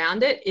knowledge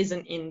around it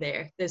isn't in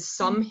there. There's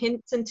some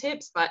hints and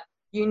tips, but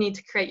you need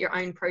to create your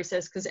own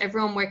process because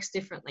everyone works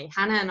differently.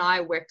 Hannah and I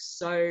work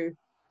so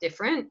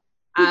different.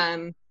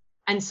 And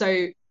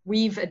so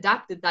we've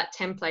adapted that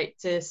template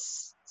to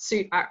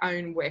suit our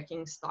own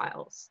working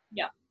styles.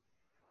 Yeah.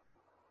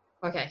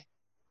 Okay,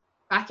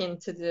 back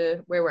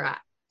into where we're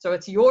at. So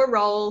it's your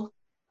role.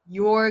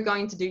 You're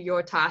going to do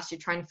your task. You're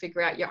trying to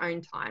figure out your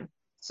own time.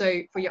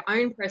 So for your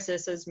own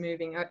processes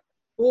moving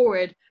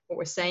forward, what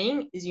we're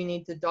saying is you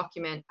need to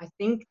document, I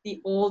think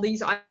all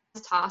these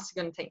tasks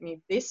are going to take me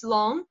this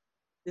long.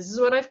 This is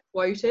what I've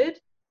quoted.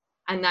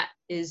 And that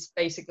is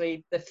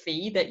basically the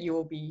fee that you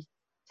will be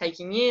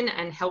taking in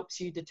and helps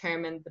you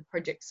determine the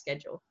project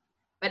schedule.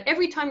 But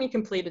every time you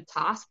complete a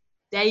task,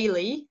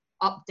 daily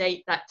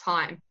update that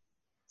time.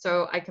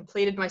 So I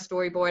completed my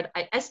storyboard.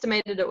 I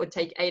estimated it would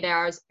take 8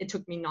 hours. It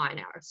took me 9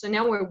 hours. So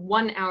now we're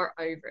 1 hour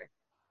over.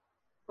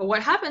 But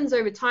what happens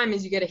over time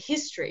is you get a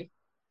history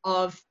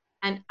of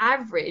an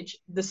average.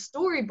 The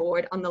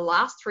storyboard on the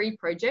last 3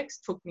 projects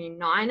took me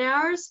 9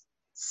 hours,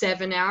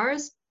 7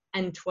 hours,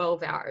 and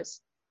 12 hours.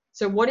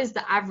 So what is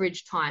the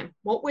average time?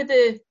 What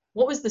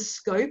was the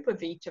scope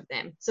of each of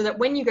them? So that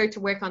when you go to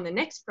work on the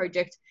next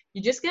project,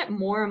 you just get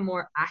more and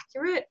more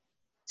accurate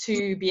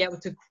to be able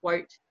to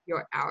quote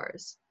your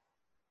hours.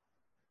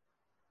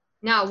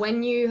 Now,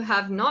 when you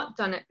have not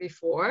done it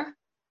before,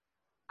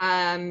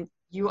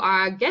 you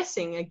are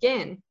guessing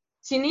again.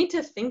 So you need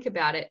to think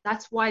about it.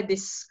 That's why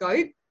this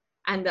scope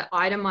and the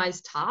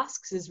itemized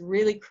tasks is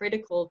really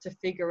critical to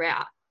figure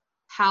out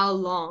how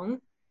long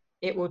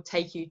it will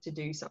take you to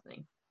do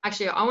something.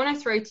 Actually, I want to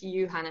throw to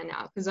you, Hannah,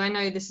 now, because I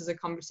know this is a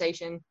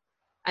conversation,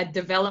 a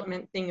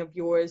development thing of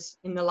yours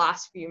in the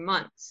last few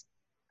months.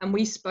 And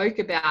we spoke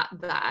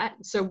about that.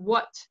 So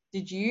what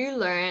did you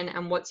learn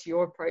and what's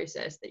your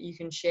process that you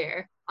can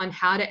share on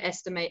how to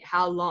estimate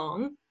how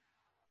long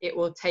it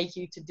will take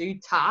you to do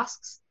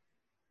tasks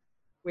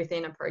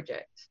within a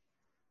project?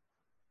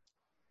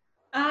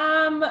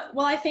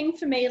 Well, I think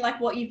for me, like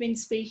what you've been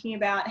speaking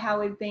about, how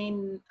we've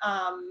been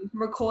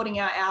recording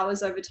our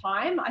hours over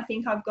time, I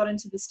think I've gotten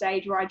to the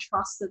stage where I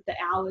trust that the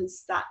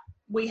hours that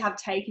we have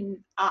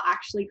taken are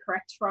actually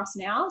correct for us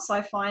now. So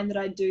I find that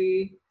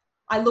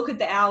I look at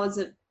the hours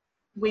that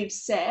we've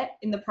set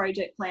in the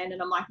project plan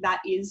and I'm like,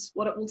 that is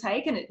what it will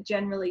take, and it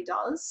generally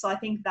does. So I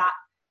think that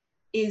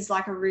is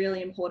like a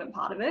really important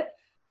part of it.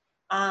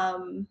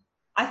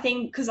 I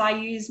think because I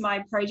use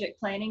my project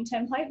planning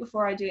template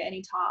before I do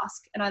any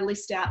task, and I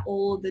list out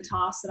all the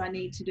tasks that I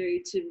need to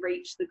do to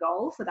reach the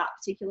goal for that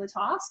particular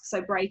task.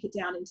 So break it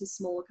down into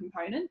smaller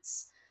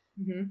components.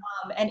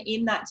 And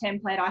in that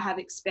template, I have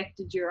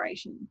expected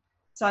duration.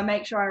 So I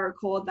make sure I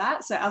record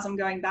that. So as I'm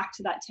going back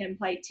to that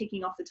template,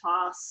 ticking off the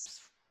tasks,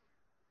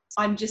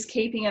 I'm just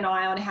keeping an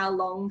eye on how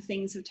long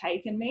things have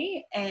taken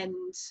me. And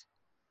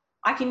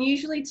I can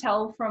usually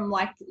tell from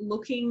like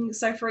looking,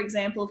 so for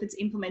example, if it's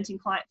implementing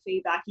client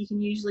feedback, you can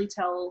usually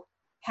tell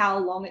how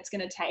long it's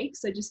going to take.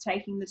 So just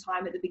taking the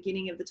time at the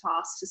beginning of the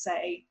task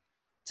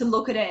to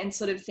look at it and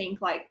sort of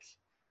think like,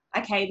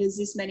 okay, there's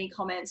this many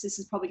comments, this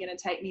is probably going to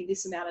take me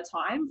this amount of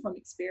time from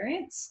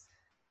experience.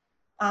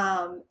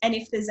 And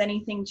if there's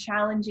anything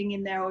challenging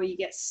in there or you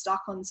get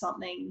stuck on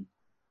something,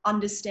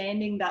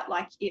 understanding that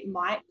like it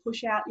might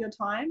push out your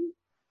time.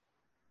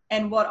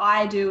 And what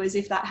I do is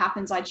if that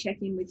happens, I check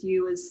in with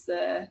you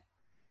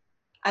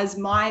as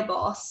my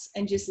boss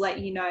and just let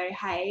you know,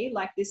 hey,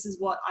 like this is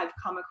what I've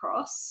come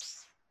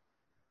across.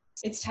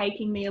 It's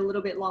taking me a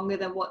little bit longer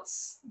than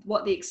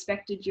what the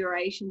expected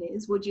duration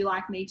is. Would you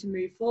like me to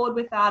move forward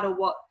with that, or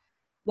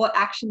what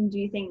action do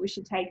you think we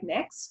should take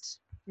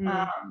next?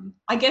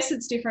 I guess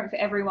it's different for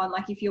everyone.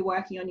 Like if you're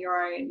working on your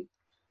own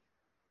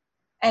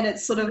and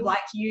it's sort of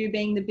like you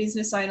being the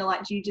business owner,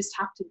 like you just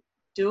have to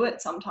do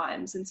it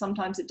sometimes, and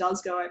sometimes it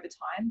does go over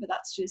time, but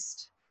that's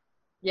just,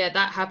 yeah,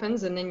 that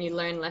happens, and then you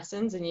learn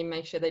lessons and you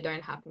make sure they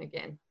don't happen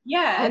again.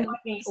 Yeah, and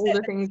all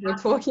the things we're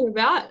talking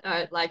about,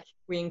 like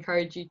we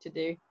encourage you to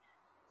do.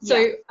 So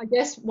yeah. I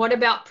guess what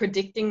about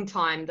predicting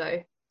time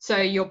though? So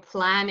you're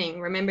planning,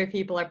 remember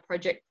people are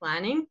project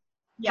planning.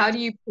 Yeah. How do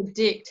you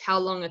predict how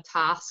long a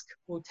task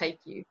will take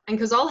you? And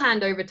because I'll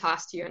hand over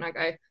tasks to you and I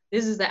go,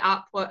 this is the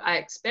output I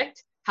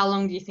expect. How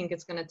long do you think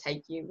it's going to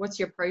take you? What's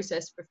your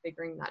process for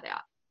figuring that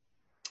out?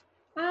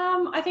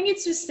 I think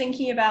it's just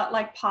thinking about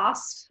like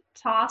past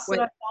tasks that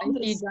I've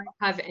done. You don't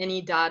have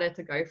any data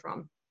to go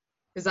from,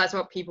 because that's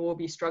what people will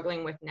be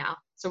struggling with now.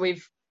 So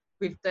we've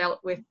dealt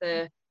with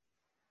the,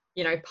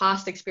 you know,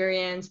 past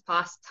experience,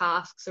 past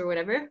tasks or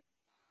whatever,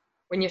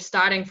 when you're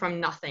starting from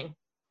nothing.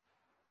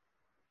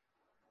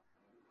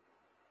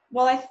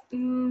 Well,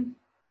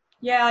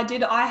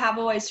 I have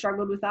always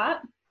struggled with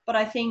that, but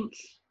I think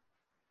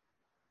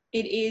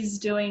it is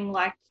doing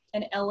like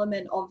an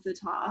element of the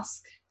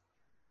task,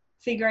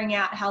 figuring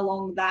out how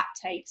long that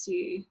takes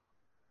you.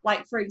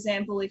 Like, for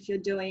example, if you're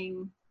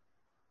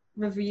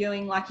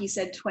reviewing, like you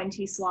said,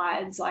 20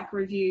 slides, like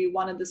review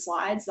one of the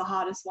slides, the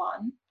hardest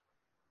one,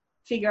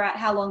 figure out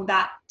how long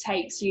that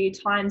takes you,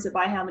 times it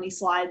by how many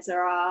slides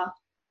there are.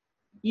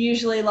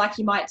 Usually, like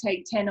you might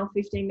take 10 or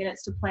 15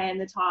 minutes to plan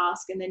the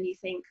task, and then you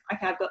think,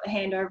 okay, I've got the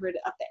handover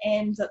at the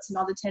end, that's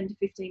another 10 to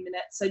 15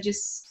 minutes. So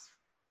just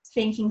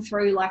thinking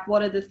through like,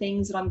 what are the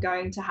things that I'm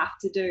going to have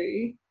to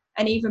do,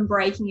 and even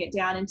breaking it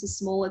down into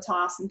smaller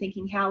tasks and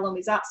thinking, how long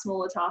is that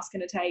smaller task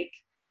going to take?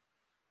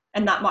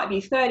 And that might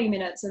be 30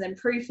 minutes, and then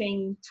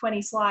proofing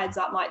 20 slides,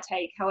 that might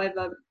take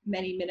however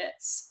many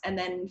minutes, and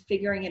then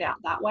figuring it out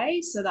that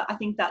way. So that I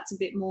think that's a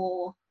bit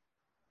more,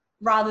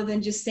 rather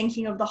than just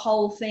thinking of the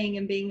whole thing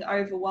and being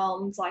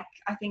overwhelmed, like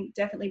I think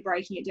definitely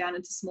breaking it down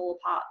into smaller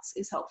parts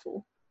is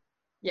helpful.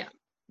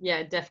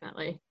 Yeah,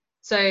 definitely.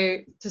 So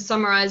to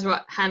summarize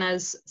what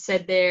Hannah's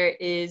said there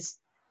is,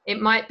 it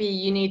might be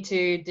you need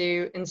to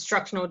do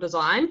instructional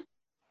design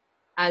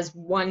as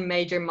one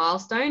major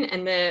milestone,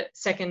 and the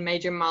second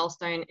major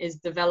milestone is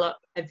develop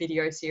a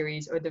video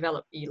series or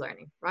develop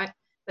e-learning, right?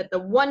 But the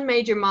one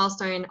major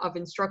milestone of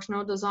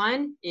instructional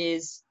design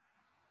is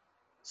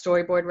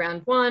storyboard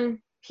round 1,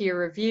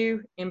 peer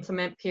review,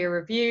 implement peer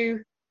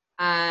review,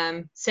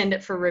 send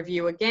it for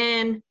review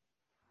again,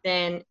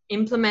 then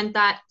implement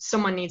that.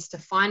 Someone needs to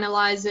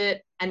finalize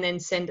it and then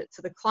send it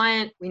to the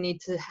client. We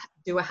need to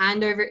do a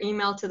handover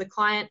email to the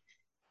client.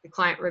 The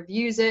client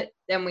reviews it,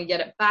 then we get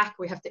it back.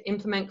 We have to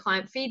implement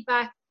client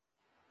feedback.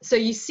 So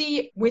you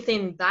see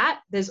within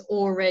that, there's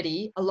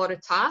already a lot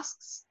of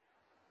tasks.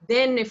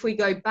 Then if we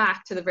go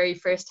back to the very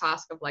first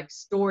task of like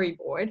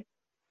storyboard,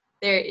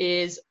 there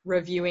is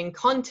reviewing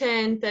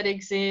content that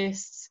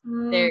exists.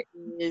 There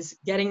is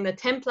getting the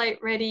template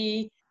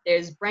ready.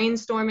 There's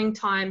brainstorming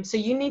time. So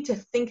you need to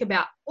think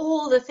about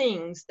all the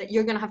things that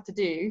you're going to have to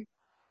do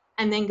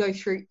and then go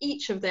through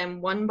each of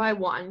them one by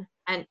one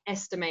and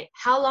estimate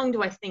how long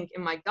do I think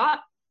in my gut.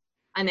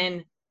 And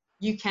then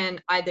you can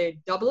either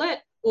double it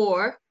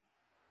or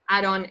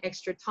add on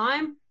extra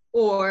time,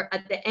 or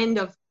at the end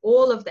of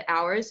all of the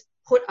hours,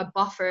 put a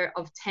buffer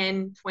of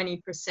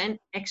 10-20%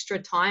 extra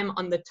time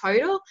on the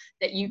total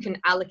that you can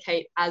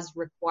allocate as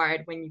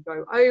required. When you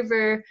go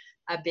over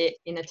a bit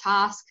in a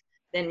task,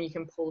 then you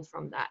can pull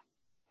from that.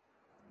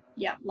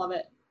 Yeah, love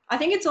it. I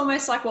think it's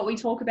almost like what we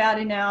talk about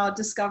in our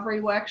discovery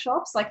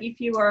workshops. Like if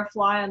you were a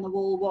fly on the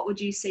wall, what would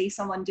you see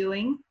someone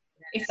doing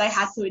if they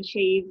had to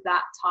achieve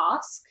that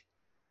task?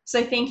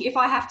 So think, if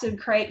I have to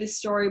create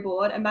this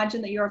storyboard,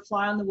 imagine that you're a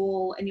fly on the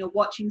wall and you're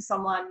watching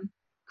someone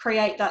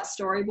create that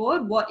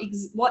storyboard.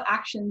 What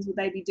actions would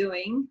they be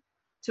doing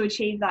to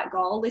achieve that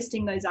goal?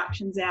 Listing those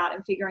actions out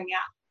and figuring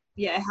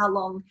out, how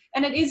long.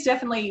 And it is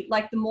definitely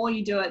like the more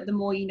you do it, the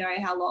more you know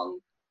how long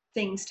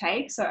things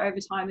take. So over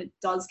time, it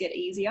does get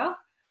easier.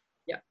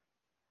 Yeah.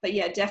 But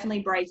yeah,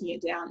 definitely breaking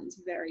it down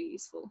is very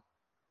useful.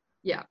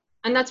 Yeah.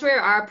 And that's where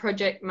our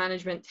project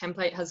management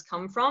template has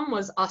come from,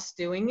 was us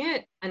doing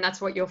it. And that's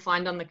what you'll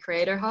find on the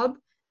Creator Hub.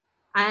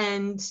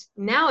 And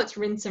now it's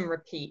rinse and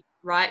repeat,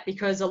 right?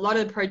 Because a lot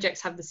of the projects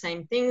have the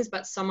same things,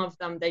 but some of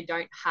them they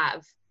don't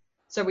have.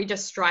 So we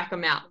just strike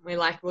them out. We're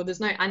like, well,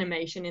 there's no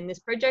animation in this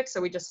project, so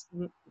we just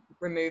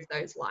remove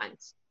those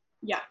lines.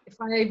 Yeah. If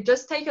I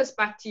just take us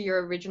back to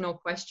your original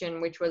question,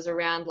 which was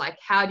around like,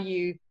 how do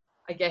you,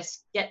 I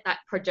guess, get that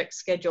project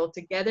scheduled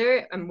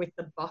together and with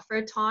the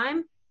buffer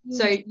time?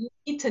 So you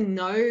need to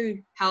know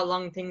how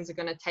long things are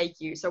going to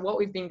take you. So what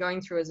we've been going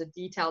through is a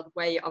detailed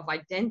way of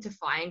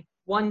identifying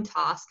one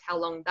task, how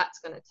long that's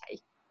going to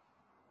take.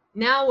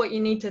 Now what you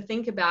need to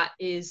think about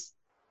is,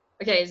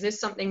 okay, is this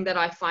something that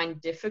I find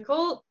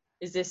difficult?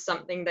 Is this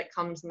something that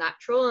comes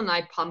natural and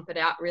I pump it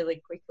out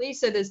really quickly?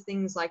 So there's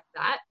things like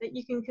that that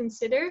you can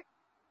consider.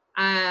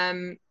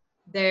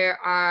 There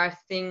are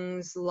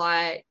things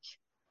like,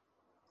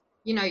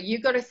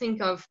 you've got to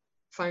think of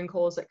phone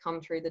calls that come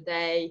through the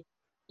day,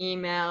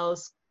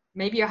 emails,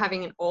 maybe you're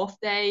having an off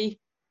day.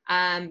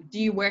 Do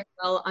you work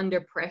well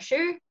under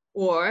pressure,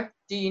 or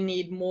do you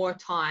need more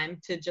time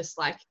to just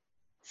like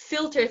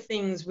filter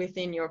things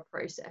within your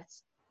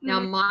process? Now,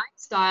 my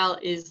style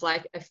is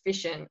like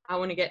efficient. I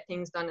want to get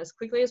things done as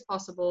quickly as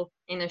possible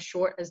in as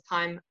short as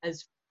time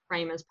as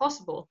frame as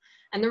possible.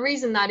 And the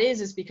reason that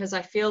is because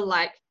I feel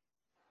like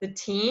the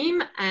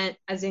team, and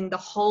as in the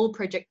whole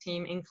project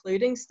team,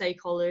 including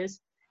stakeholders,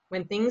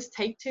 when things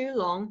take too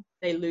long,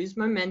 they lose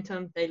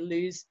momentum, they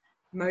lose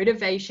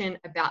motivation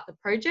about the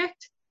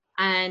project,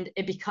 and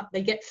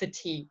they get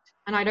fatigued.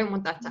 And I don't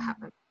want that to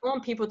happen. I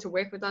want people to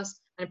work with us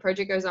and a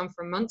project goes on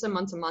for months and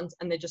months and months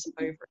and they're just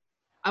over it.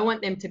 I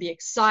want them to be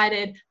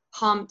excited,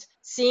 pumped,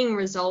 seeing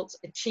results,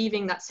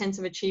 achieving that sense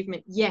of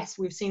achievement. Yes,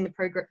 we've seen the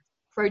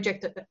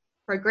project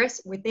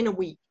progress within a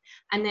week,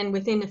 and then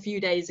within a few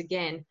days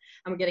again,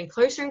 and we're getting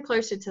closer and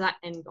closer to that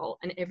end goal,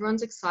 and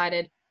everyone's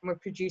excited, and we're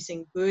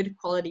producing good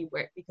quality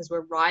work because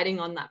we're riding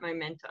on that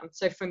momentum.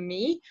 So for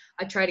me,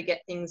 I try to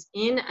get things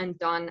in and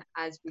done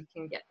as we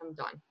can get them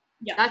done.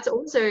 Yeah. That's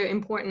also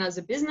important as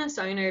a business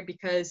owner,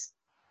 because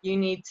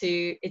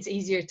it's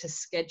easier to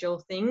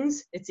schedule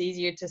things. It's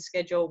easier to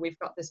schedule, we've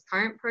got this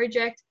current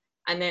project,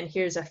 and then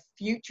here's a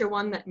future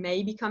one that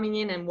may be coming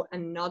in, and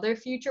another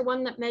future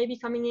one that may be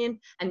coming in,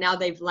 and now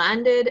they've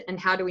landed, and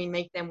how do we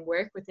make them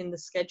work within the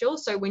schedule?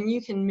 So when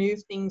you can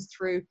move things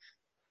through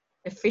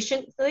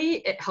efficiently,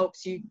 it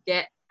helps you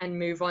get and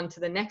move on to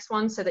the next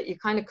one, so that you're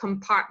kind of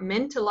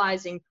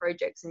compartmentalizing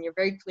projects and you're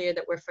very clear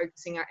that we're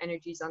focusing our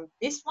energies on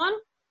this one.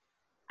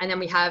 And then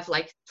we have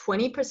like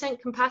 20%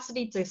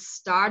 capacity to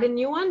start a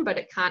new one, but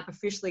it can't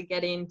officially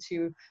get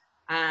into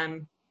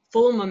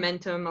full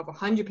momentum of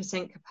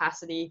 100%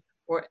 capacity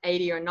or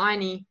 80 or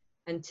 90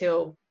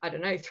 until, I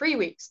don't know, 3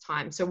 weeks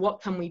time. So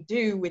what can we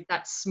do with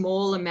that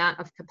small amount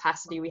of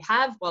capacity we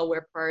have while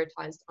we're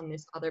prioritized on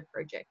this other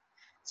project?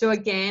 So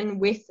again,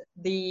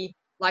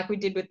 like we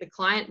did with the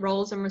client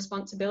roles and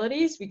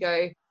responsibilities, we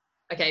go,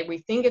 okay, we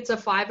think it's a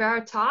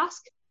 5-hour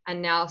task.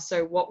 And now,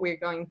 so what we're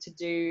going to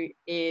do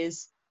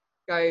is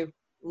go,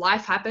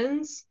 life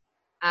happens.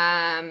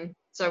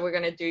 So we're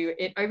going to do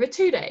it over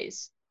 2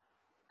 days.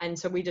 And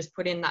so we just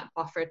put in that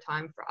buffer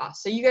time for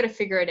us. So you got to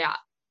figure it out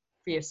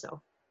for yourself.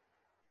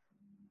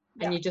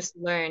 And you just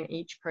learn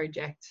each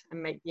project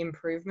and make the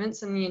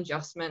improvements and the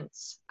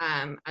adjustments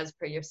as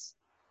per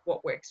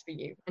what works for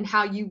you and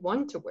how you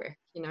want to work,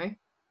 you know.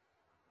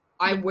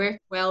 I work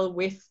well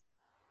with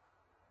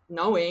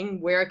knowing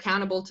we're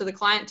accountable to the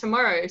client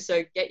tomorrow.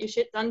 So get your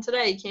shit done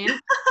today, Kim.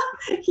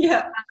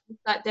 Yeah.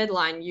 That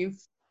deadline, you've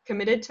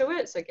committed to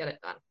it, so get it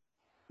done.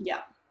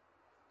 Yeah.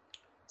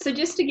 So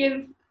just to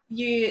give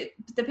you,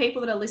 the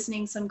people that are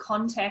listening, some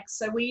context,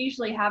 so we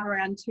usually have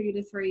around 2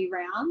 to 3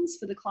 rounds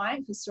for the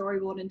client for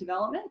storyboard and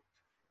development.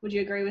 Would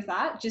you agree with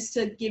that? Just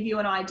to give you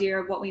an idea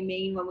of what we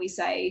mean when we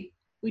say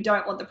we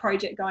don't want the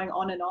project going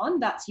on and on,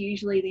 that's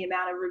usually the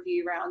amount of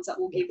review rounds that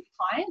we'll give the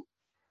client.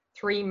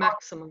 3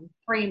 maximum.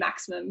 3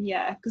 maximum,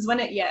 yeah. Because when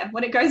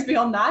it goes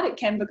beyond that, it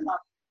can become,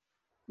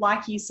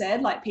 like you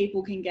said, like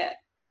people can get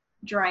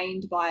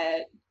drained by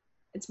it.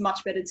 It's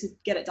much better to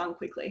get it done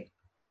quickly.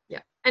 Yeah.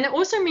 And it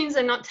also means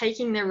they're not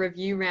taking their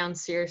review round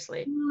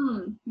seriously.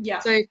 Yeah.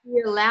 So if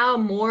you allow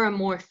more and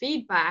more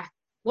feedback,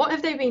 what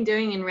have they been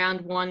doing in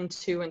round 1,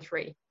 2, and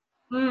 3?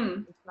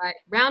 Like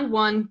round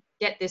 1,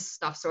 get this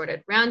stuff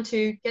sorted. Round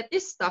 2, get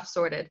this stuff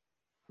sorted.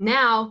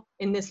 Now,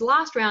 in this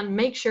last round,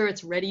 make sure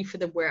it's ready for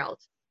the world.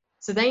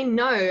 So they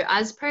know,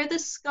 as per the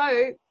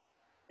scope,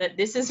 that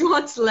this is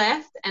what's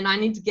left and I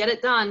need to get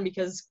it done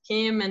because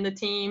Kim and the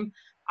team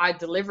are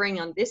delivering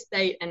on this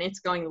date and it's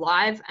going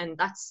live and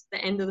that's the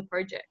end of the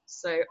project.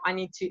 So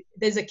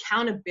there's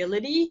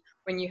accountability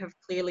when you have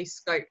clearly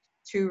scoped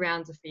 2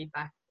 rounds of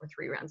feedback or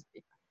 3 rounds of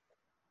feedback.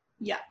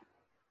 Yeah.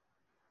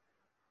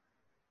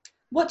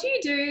 What do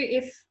you do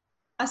if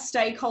a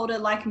stakeholder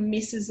like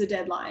misses the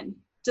deadline,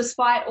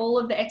 despite all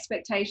of the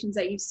expectations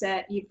that you've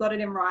set, you've got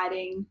it in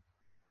writing?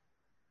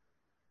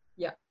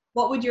 Yeah.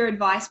 What would your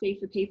advice be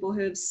for people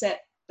who have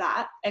set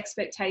that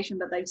expectation,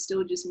 but they've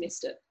still just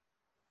missed it?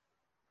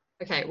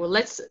 Okay, well,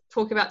 let's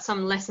talk about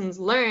some lessons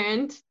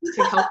learned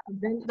to help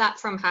prevent that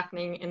from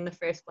happening in the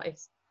first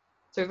place.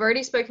 So we've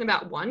already spoken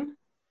about 1,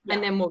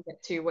 and then we'll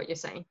get to what you're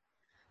saying.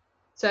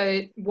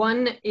 So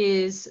 1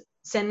 is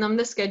send them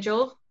the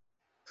schedule,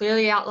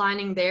 clearly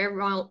outlining their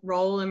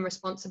role and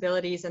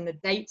responsibilities and the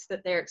dates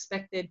that they're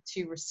expected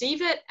to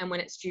receive it and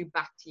when it's due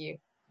back to you.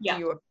 Do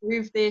you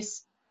approve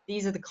this?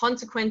 These are the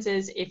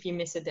consequences if you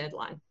miss a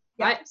deadline,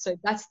 right? So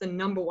that's the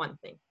number 1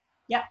 thing.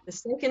 The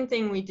second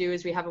thing we do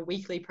is we have a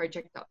weekly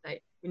project update.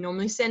 We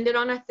normally send it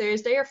on a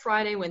Thursday or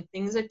Friday when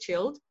things are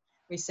chilled.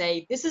 We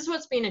say, this is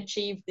what's been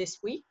achieved this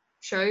week.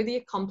 Show the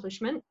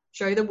accomplishment,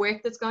 show the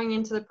work that's going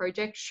into the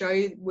project,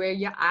 show where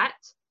you're at.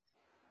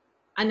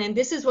 And then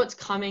this is what's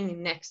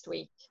coming next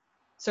week.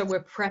 So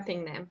we're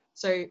prepping them.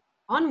 So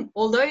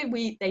although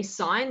they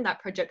signed that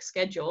project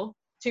schedule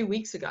 2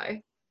 weeks ago,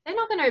 they're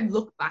not going to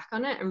look back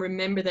on it and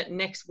remember that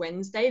next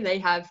Wednesday they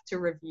have to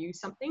review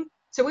something.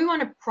 So we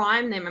want to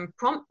prime them and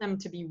prompt them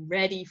to be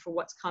ready for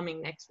what's coming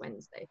next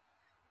Wednesday.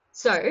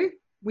 So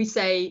we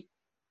say,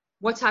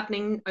 what's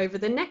happening over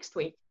the next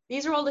week?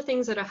 These are all the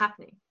things that are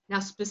happening. Now,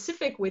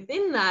 specific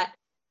within that,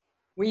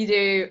 we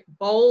do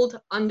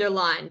bold,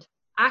 underlined,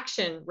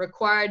 action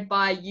required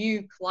by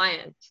you,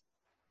 client.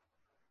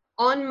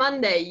 On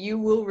Monday, you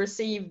will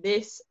receive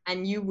this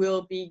and you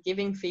will be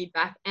giving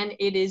feedback and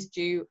it is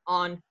due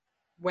on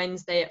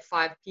Wednesday at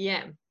 5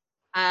 p.m.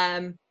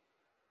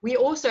 We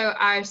also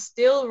are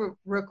still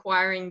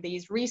requiring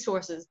these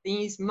resources.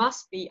 These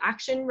must be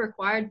action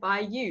required by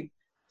you.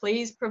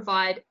 Please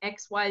provide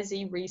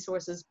XYZ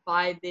resources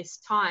by this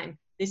time.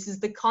 This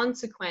is the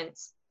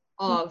consequence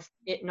of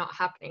it not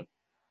happening.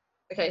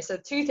 Okay, so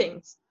 2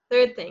 things.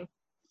 Third thing,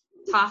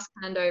 task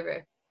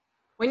handover.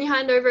 When you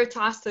hand over a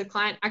task to the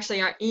client,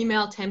 actually our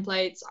email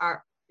templates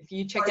are, if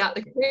you check out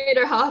the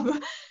Creator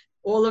Hub,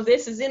 all of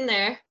this is in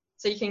there,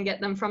 so you can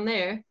get them from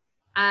there.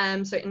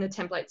 So in the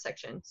template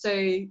section. So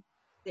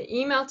the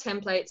email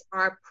templates,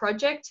 our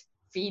project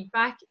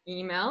feedback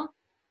email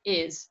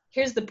is,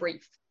 here's the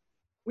brief.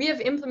 We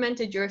have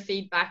implemented your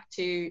feedback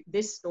to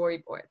this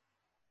storyboard.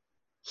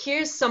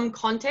 Here's some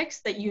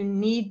context that you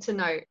need to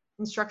know.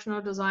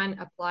 Instructional design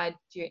applied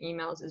to your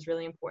emails is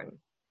really important.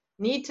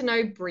 Need to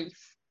know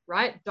brief,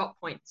 right? Dot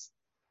points.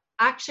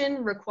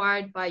 Action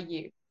required by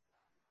you.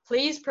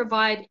 Please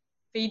provide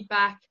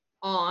feedback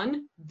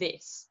on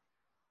this.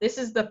 This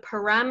is the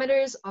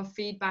parameters of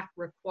feedback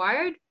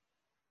required.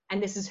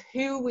 And this is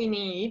who we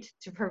need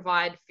to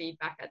provide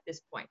feedback at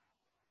this point.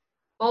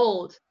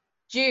 Bold,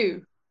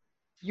 due,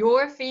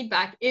 your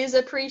feedback is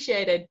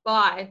appreciated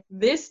by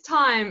this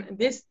time,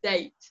 this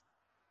date.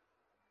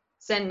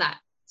 Send that.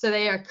 So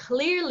they are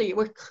clearly,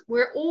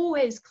 we're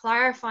always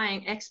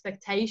clarifying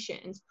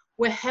expectations.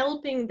 We're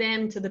helping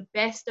them to the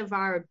best of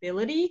our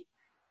ability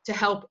to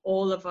help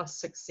all of us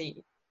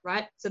succeed,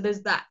 right? So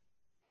there's that.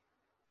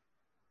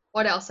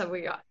 What else have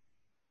we got?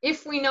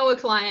 If we know a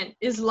client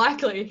is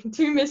likely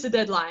to miss a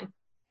deadline,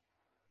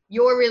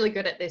 you're really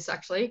good at this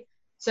actually.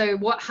 So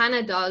what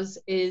Hannah does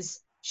is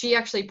she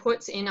actually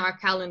puts in our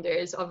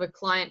calendars of a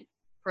client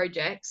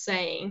project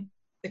saying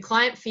the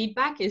client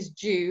feedback is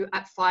due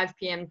at 5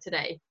 p.m.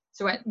 today.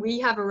 So we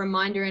have a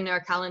reminder in our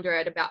calendar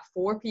at about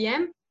 4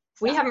 p.m.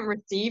 If we haven't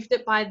received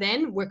it by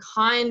then, we're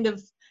kind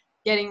of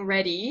getting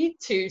ready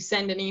to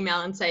send an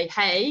email and say,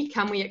 hey,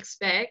 can we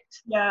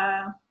expect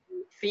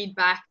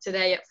feedback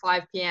today at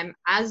 5 p.m.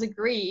 as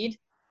agreed?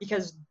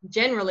 Because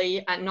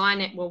generally at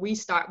 9, well, we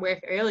start work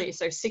early.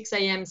 So 6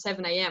 a.m.,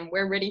 7 a.m.,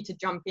 we're ready to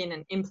jump in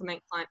and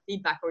implement client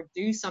feedback or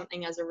do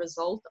something as a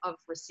result of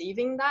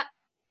receiving that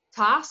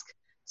task.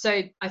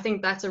 So I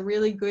think that's a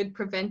really good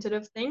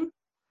preventative thing.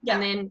 Yeah.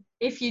 And then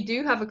if you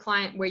do have a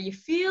client where you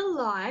feel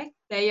like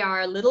they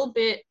are a little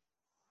bit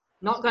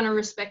not going to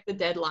respect the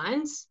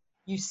deadlines,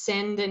 you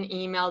send an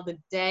email the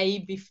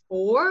day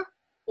before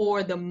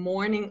or the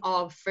morning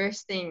of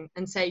first thing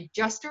and say,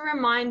 just a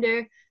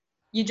reminder,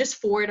 you just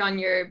forward on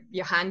your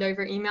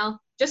handover email,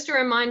 just a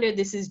reminder,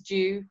 this is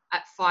due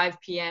at 5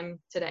 p.m.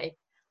 today.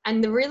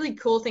 And the really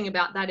cool thing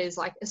about that is,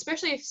 like,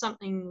 especially if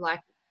something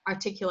like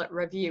articulate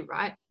review,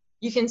 right?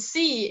 You can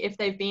see if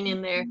they've been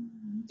in there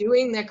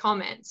doing their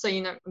comments, so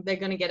you know they're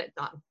going to get it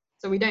done.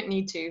 So we don't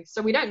need to.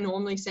 So we don't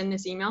normally send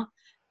this email.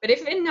 But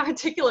if in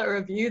articulate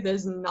review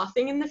there's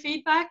nothing in the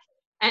feedback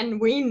and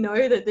we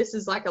know that this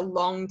is like a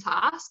long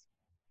task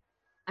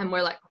and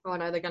we're like, oh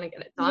no, they're going to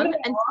get it done.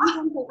 And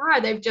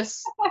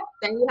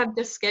they have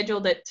just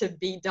scheduled it to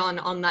be done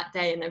on that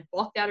day and they've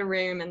blocked out a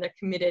room and they're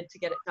committed to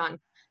get it done.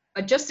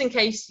 But just in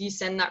case you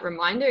send that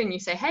reminder and you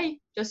say, hey,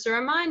 just a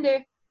reminder,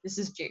 this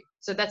is due.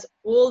 So that's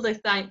all the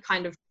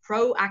kind of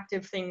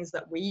proactive things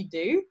that we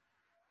do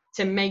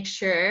to make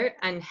sure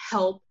and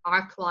help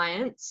our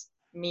clients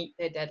meet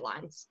their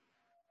deadlines.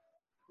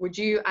 Would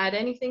you add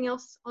anything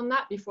else on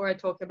that before I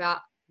talk about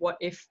what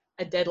if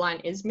a deadline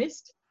is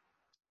missed?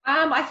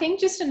 I think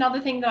just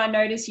another thing that I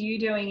notice you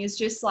doing is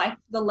just like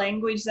the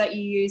language that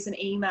you use in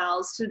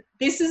emails.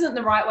 This isn't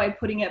the right way of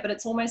putting it, but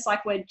it's almost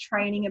like we're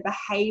training a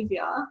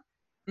behavior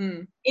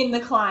in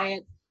the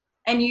client.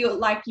 And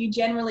you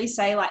generally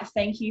say like,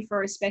 thank you for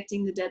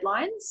respecting the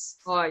deadlines.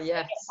 Oh,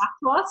 yes. Back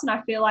to us. And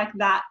I feel like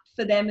that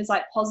for them is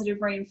like positive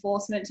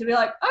reinforcement to be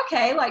like,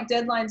 okay, like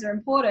deadlines are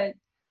important.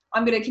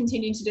 I'm going to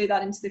continue to do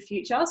that into the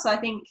future. So I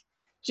think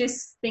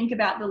just think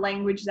about the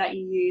language that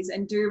you use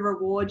and do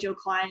reward your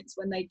clients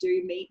when they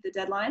do meet the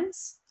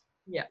deadlines.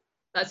 Yeah,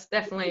 that's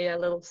definitely a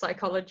little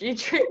psychology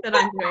trick that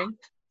I'm doing.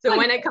 So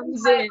when it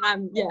comes in,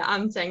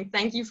 I'm saying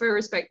thank you for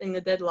respecting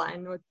the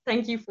deadline, or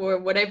thank you for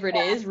whatever it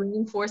is,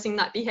 reinforcing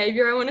that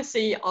behavior I want to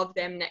see of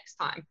them next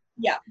time.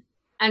 Yeah.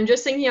 And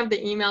just thinking of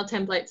the email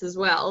templates as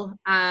well,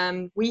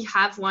 we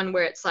have one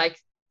where it's like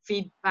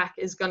feedback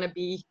is going to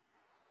be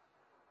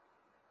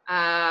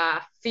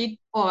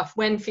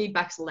when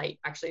feedback's late,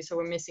 actually. So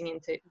we're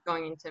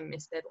going into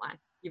missed deadline.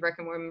 You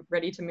reckon we're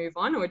ready to move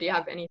on, or do you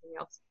have anything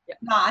else? Yeah.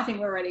 No, I think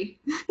we're ready.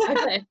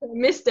 Okay, so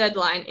missed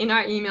deadline. In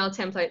our email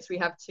templates, we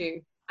have two.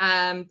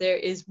 There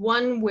is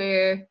one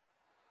where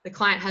the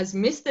client has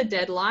missed the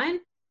deadline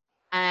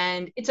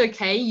and it's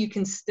okay. You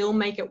can still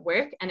make it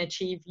work and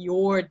achieve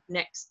your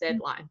next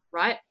deadline,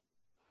 right?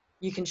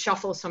 You can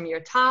shuffle some of your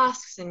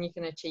tasks and you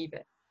can achieve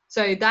it.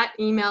 So that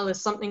email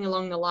is something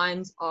along the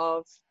lines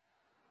of,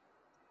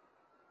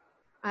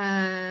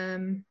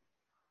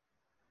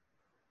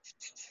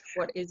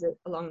 what is it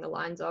along the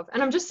lines of?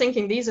 And I'm just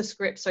thinking these are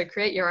scripts, so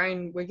create your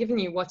own. We're giving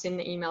you what's in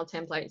the email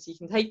templates. You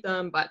can take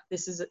them, but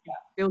this is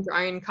build your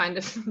own kind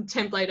of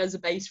template as a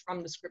base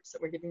from the scripts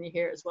that we're giving you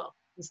here as well,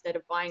 instead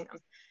of buying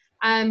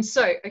them.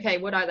 So, okay,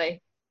 what are they?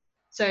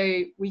 So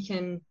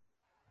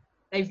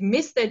they've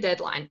missed their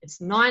deadline. It's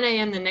 9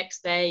 a.m. the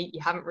next day. You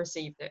haven't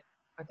received it.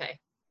 Okay,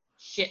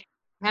 shit.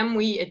 Can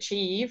we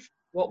achieve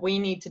what we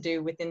need to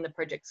do within the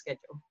project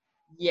schedule?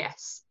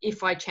 Yes,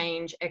 if I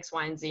change X,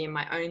 Y, and Z in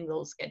my own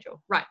little schedule.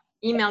 Right,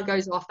 email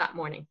goes off that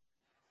morning.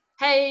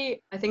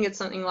 Hey, I think it's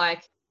something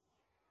like,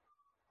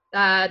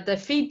 the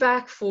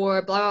feedback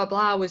for blah, blah,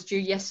 blah was due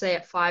yesterday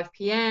at 5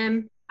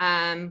 p.m.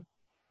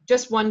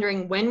 Just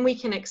wondering when we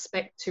can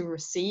expect to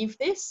receive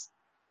this.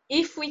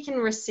 If we can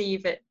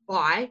receive it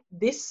by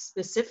this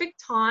specific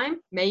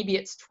time, maybe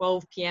it's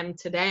 12 p.m.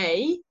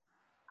 today,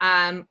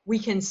 we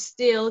can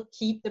still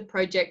keep the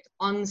project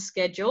on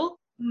schedule.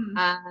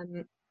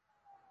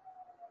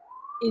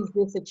 Is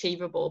this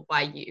achievable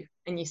by you?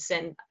 And you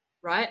send that,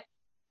 right?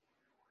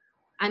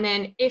 And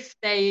then if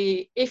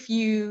they've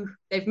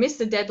missed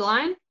the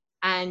deadline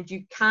and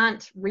you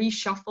can't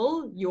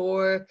reshuffle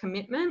your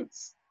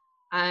commitments,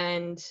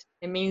 and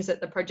it means that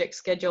the project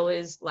schedule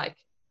is like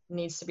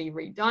needs to be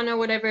redone or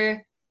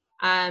whatever,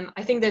 I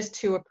think there's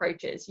two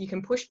approaches. You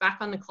can push back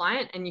on the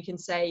client and you can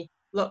say,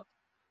 look,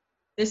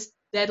 this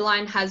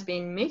deadline has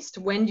been missed.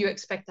 When do you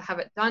expect to have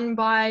it done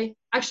by?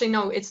 Actually,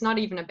 no, it's not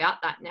even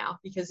about that now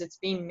because it's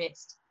been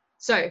missed.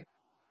 So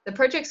the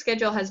project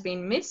schedule has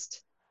been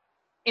missed.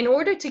 In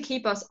order to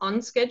keep us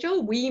on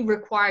schedule, we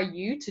require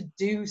you to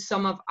do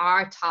some of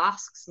our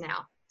tasks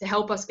now to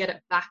help us get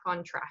it back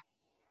on track.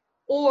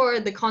 Or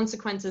the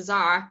consequences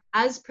are,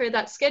 as per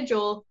that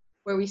schedule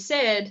where we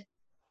said,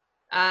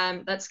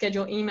 that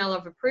schedule email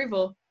of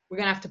approval, we're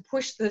going to have to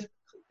push the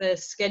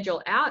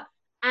schedule out,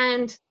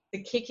 and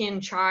the kick-in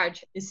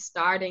charge is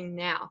starting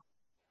now.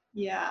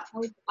 Yeah,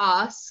 help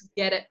us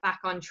get it back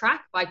on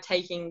track by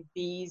taking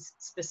these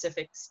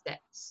specific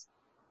steps.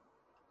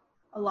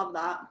 I love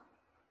that.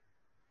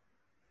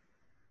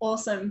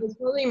 Awesome. There's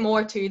really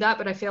more to that,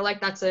 but I feel like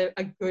that's a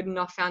good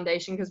enough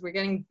foundation because we're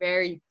getting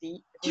very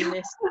deep in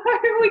this.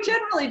 We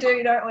generally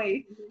do, don't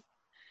we?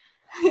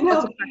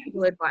 Lots of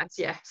practical advice,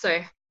 yeah. So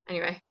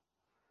anyway.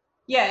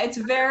 Yeah, it's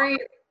very,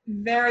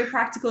 very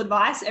practical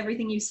advice,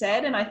 everything you've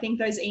said. And I think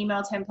those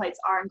email templates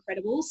are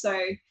incredible. So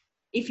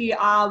if you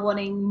are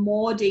wanting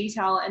more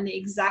detail and the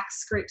exact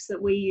scripts that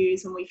we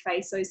use when we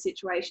face those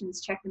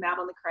situations, check them out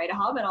on the Creator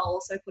Hub, and I'll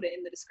also put it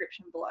in the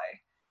description below.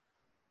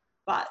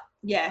 But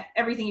yeah,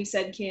 everything you've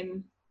said,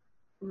 Kim,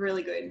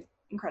 really good.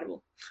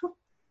 Incredible.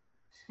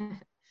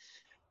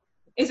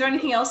 Is there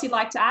anything else you'd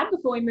like to add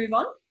before we move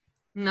on?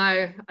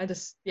 No,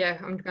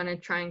 I'm going to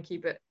try and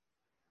keep it.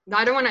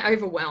 I don't want to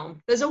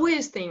overwhelm. There's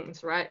always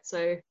things, right?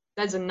 So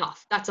there's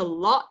enough. That's a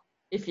lot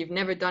if you've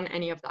never done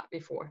any of that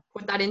before.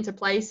 Put that into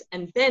place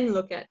and then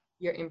look at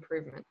your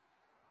improvement.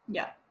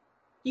 Yeah.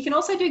 You can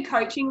also do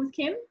coaching with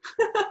Kim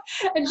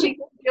and she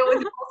can deal with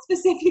more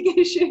specific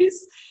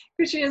issues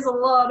because she has a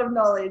lot of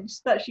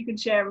knowledge that she could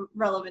share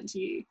relevant to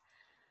you.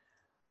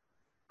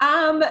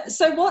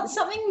 So what's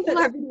something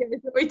that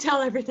we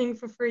tell everything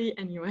for free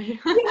anyway.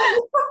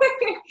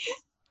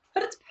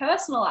 But it's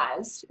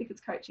personalized if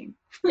it's coaching.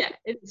 Yeah,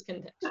 it is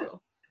contextual.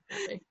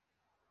 Okay.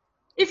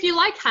 If you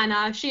like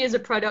Hannah, she is a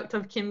product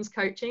of Kim's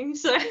coaching,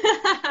 so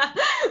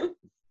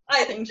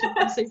I think she's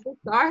a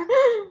superstar.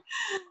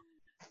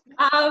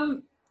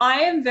 I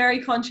am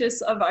very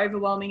conscious of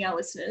overwhelming our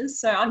listeners,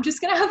 so I'm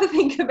just going to have a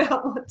think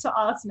about what to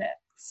ask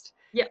next.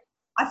 Yeah.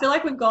 I feel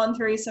like we've gone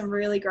through some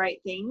really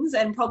great things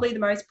and probably the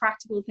most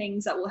practical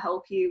things that will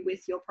help you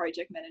with your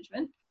project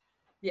management.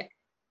 Yeah.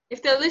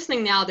 If they're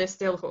listening now, they're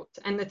still hooked.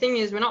 And the thing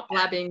is, we're not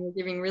blabbing, we're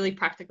giving really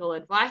practical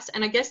advice.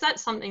 And I guess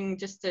that's something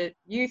just to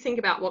you think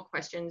about what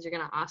questions you're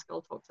going to ask.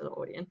 I'll talk to the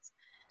audience.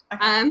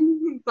 Okay.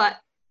 But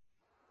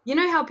you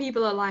know how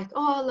people are like,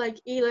 oh,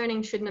 like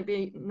e-learning shouldn't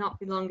be not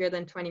be longer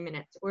than 20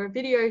 minutes or a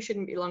video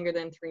shouldn't be longer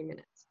than 3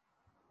 minutes.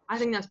 I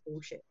think that's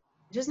bullshit.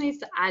 It just needs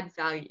to add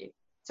value.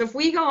 So if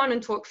we go on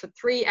and talk for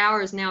 3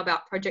 hours now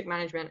about project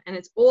management and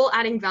it's all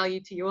adding value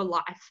to your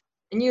life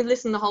and you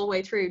listen the whole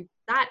way through,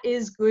 that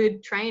is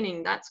good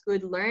training. That's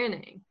good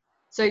learning.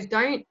 So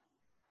don't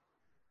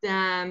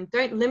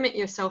limit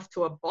yourself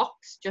to a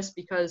box just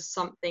because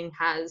something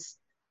has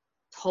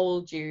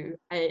told you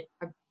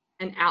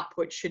an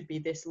output should be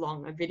this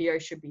long, a video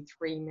should be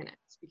 3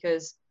 minutes,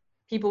 because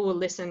people will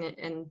listen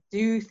and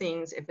do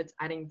things if it's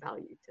adding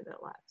value to their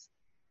lives.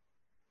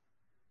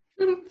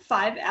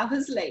 5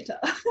 hours later,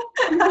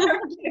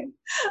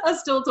 I'm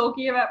still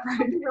talking about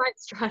project. Right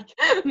strike.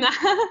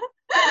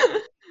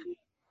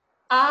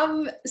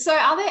 So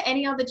are there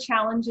any other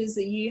challenges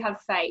that you have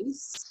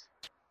faced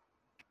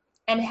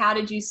and how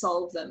did you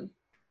solve them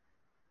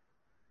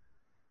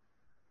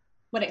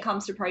when it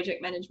comes to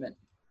project management?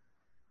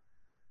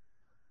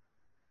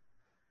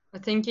 I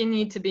think you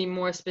need to be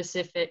more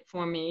specific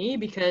for me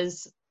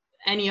because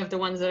any of the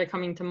ones that are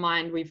coming to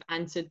mind, we've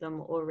answered them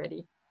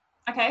already.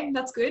 Okay,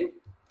 that's good.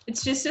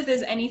 It's just if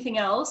there's anything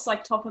else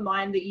like top of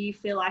mind that you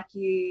feel like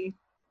you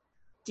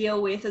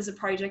deal with as a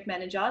project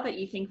manager that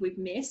you think we've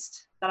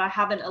missed that I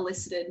haven't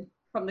elicited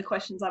from the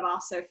questions I've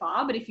asked so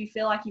far, but if you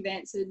feel like you've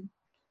answered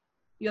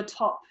your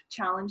top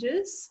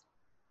challenges.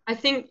 I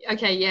think,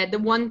 okay, yeah, the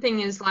one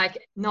thing is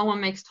like no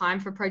one makes time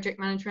for project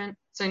management.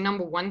 So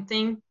number one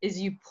thing is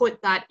you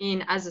put that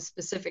in as a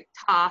specific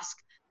task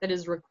that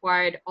is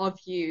required of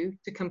you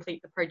to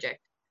complete the project.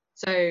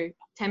 So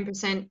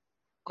 10%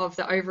 of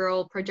the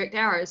overall project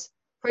hours.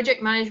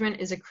 Project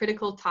management is a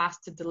critical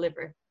task to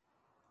deliver.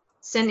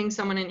 Sending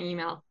someone an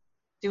email,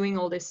 doing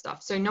all this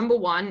stuff. So number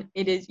one,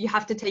 it is you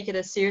have to take it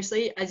as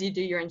seriously as you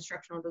do your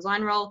instructional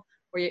design role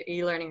or your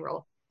e-learning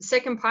role. The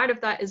second part of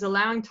that is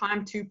allowing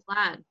time to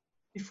plan.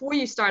 Before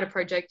you start a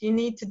project, you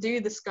need to do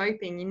the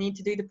scoping, you need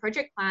to do the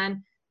project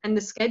plan and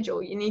the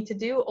schedule. You need to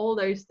do all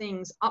those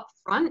things up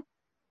front,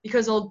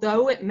 because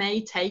although it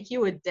may take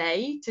you a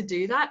day to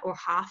do that or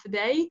half a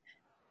day,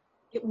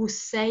 it will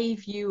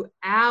save you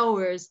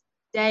hours,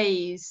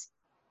 days,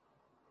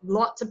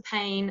 lots of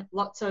pain,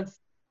 lots of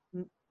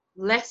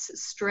less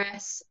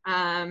stress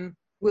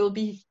will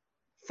be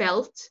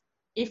felt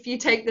if you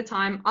take the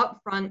time up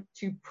front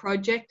to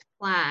project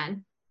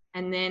plan,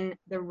 and then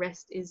the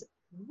rest is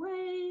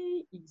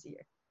way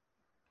easier.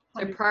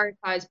 So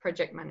prioritize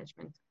project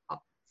management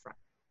up front.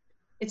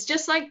 It's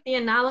just like the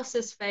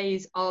analysis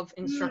phase of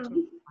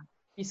instructional design.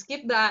 If you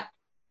skip that,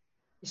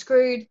 you're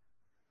screwed.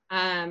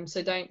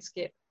 So don't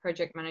skip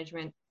project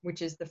management,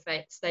 which is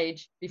the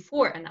stage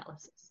before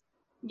analysis.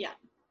 Yeah,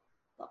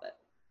 love it.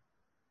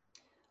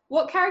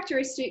 What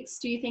characteristics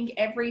do you think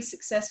every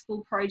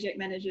successful project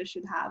manager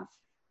should have?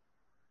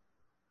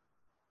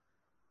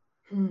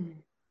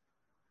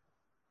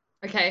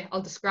 Okay,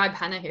 I'll describe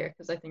Hannah here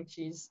because I think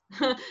she's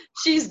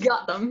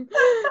got them.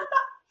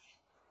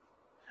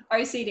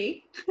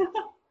 OCD.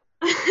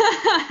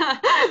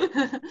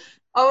 I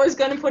was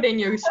going to put in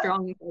your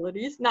strong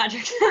qualities. Not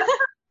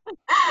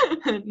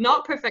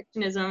Not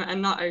perfectionism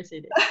and not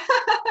OCD.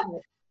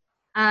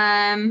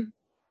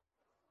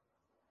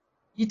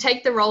 You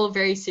take the role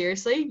very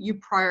seriously. You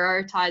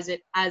prioritize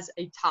it as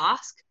a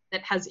task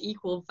that has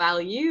equal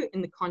value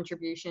in the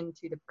contribution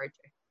to the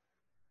project.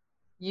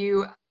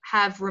 You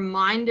have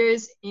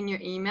reminders in your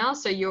email,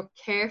 so you're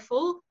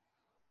careful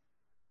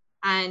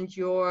and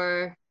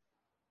you're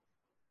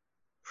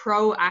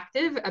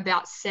proactive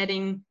about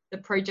setting the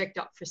project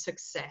up for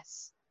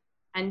success.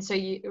 And so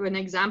an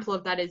example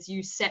of that is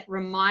you set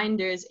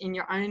reminders in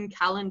your own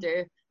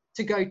calendar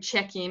to go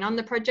check in on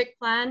the project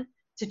plan,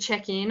 to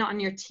check in on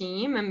your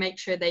team and make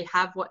sure they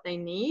have what they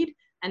need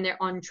and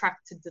they're on track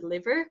to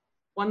deliver.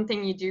 One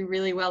thing you do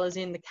really well is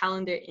in the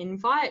calendar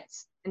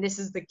invites, and this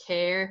is the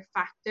care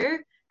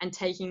factor and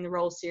taking the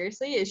role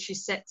seriously, is she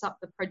sets up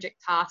the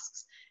project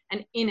tasks,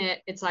 and in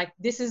it, it's like,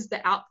 this is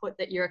the output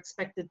that you're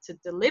expected to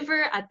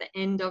deliver at the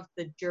end of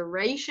the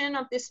duration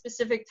of this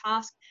specific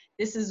task.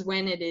 This is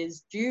when it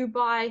is due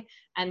by,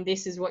 and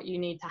this is what you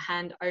need to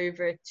hand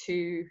over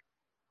to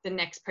the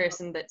next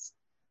person that's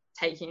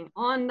taking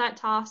on that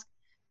task.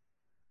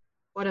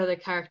 What other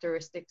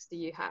characteristics do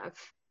you have?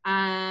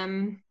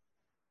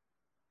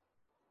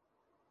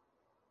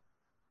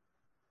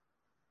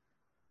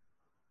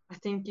 I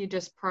think you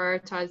just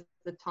prioritize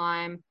the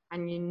time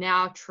and you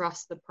now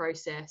trust the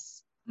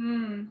process.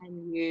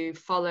 And you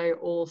follow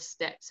all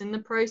steps in the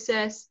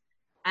process,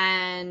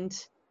 and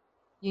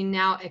you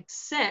now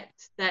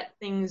accept that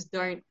things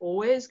don't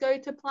always go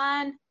to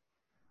plan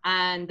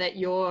and that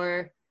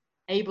you're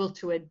able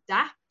to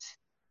adapt.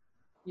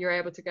 You're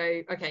able to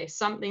go, okay,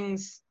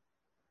 something's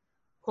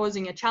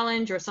causing a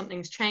challenge or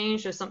something's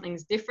changed or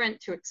something's different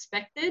to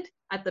expected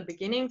at the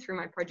beginning through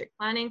my project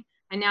planning.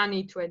 I now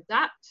need to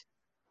adapt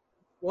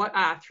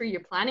through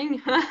your planning.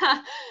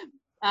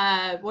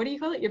 What do you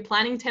call it? Your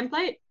planning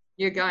template.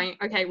 You're going,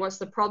 okay, what's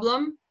the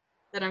problem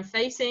that I'm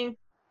facing?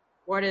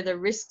 What are the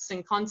risks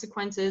and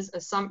consequences,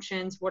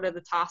 assumptions? What are the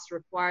tasks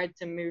required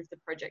to move the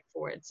project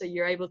forward? So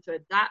you're able to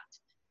adapt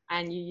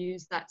and you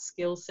use that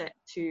skill set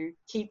to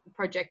keep the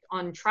project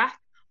on track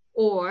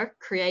or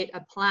create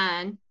a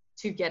plan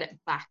to get it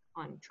back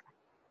on track.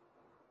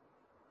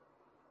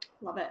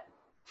 Love it.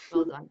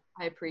 Well done.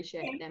 I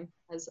appreciate them.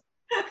 As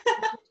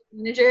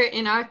manager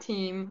in our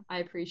team, I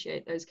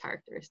appreciate those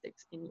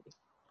characteristics in you.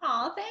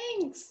 Oh,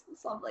 thanks.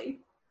 It's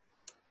lovely.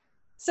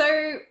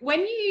 So when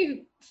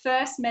you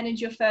first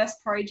manage your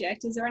first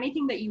project, is there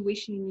anything that you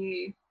wish you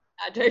knew?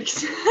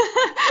 Jokes.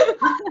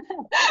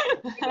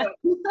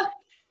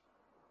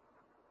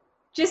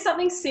 Just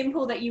something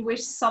simple that you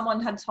wish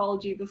someone had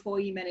told you before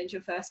you manage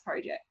your first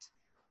project.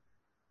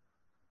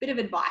 Bit of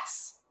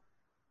advice.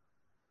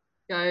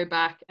 Go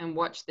back and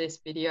watch this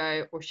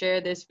video or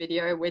share this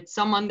video with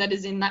someone that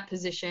is in that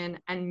position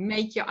and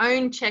make your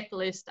own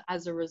checklist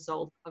as a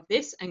result of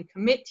this and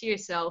commit to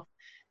yourself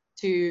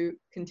to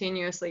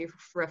continuously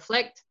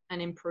reflect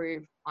and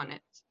improve on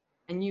it.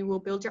 And you will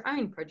build your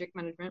own project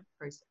management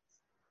process.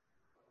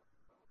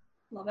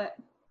 Love it.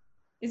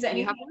 Is there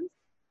anything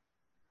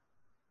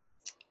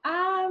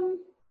one?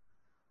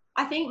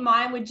 I think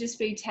mine would just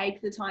be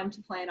take the time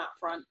to plan up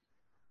front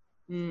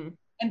and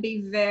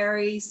be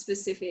very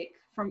specific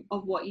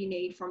of what you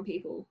need from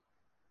people.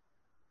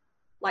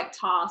 Like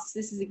tasks,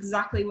 this is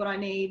exactly what I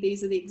need.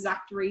 These are the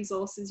exact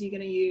resources you're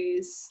going to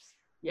use.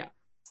 Yeah.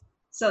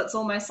 So it's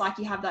almost like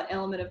you have that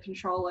element of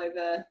control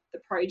over the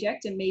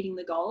project and meeting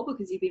the goal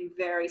because you've been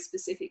very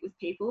specific with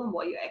people and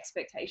what your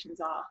expectations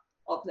are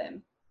of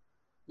them.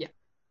 Yeah.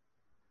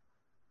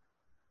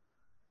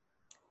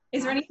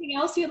 Is there anything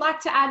else you'd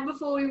like to add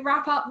before we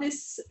wrap up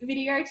this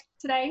video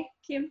today,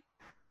 Kim?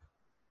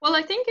 Well,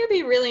 I think it'd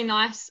be really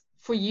nice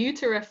for you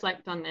to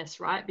reflect on this,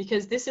 right?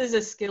 Because this is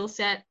a skill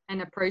set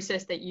and a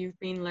process that you've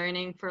been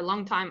learning for a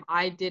long time.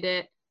 I did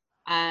it.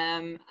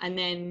 And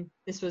then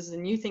this was a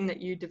new thing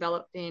that you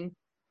developed in.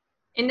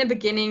 In the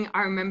beginning,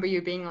 I remember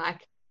you being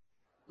like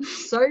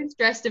so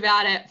stressed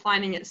about it,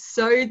 finding it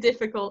so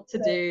difficult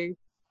to do.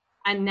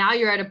 And now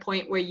you're at a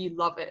point where you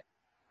love it.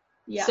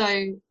 Yeah.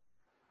 So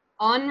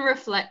on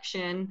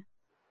reflection,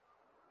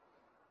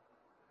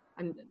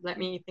 and let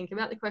me think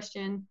about the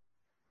question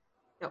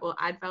that will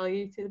add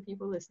value to the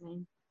people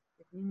listening.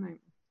 Give me a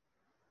moment.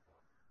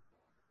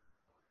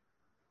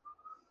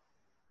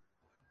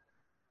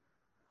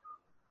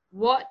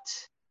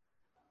 What?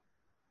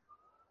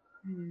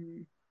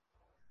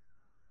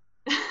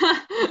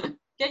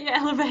 Get your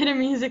elevator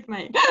music,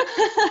 mate.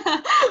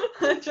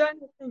 I'm trying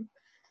to think.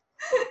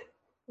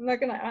 I'm not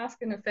going to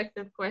ask an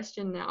effective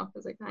question now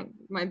because I can't.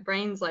 My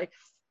brain's like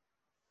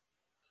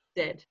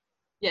dead.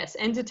 Yes,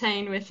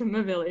 entertain with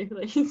Mavili,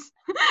 please.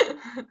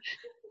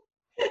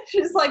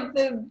 She's like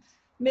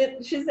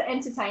she's the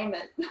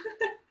entertainment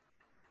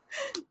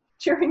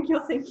during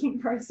your thinking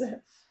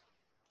process.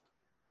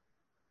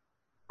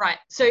 Right.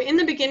 So in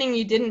the beginning,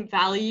 you didn't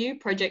value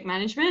project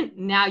management.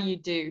 Now you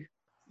do.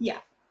 Yeah.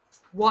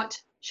 What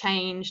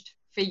changed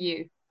for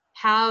you?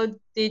 How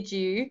did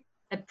you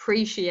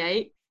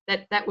appreciate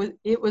that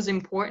it was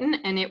important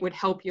and it would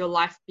help your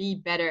life be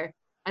better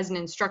as an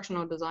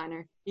instructional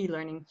designer,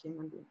 e-learning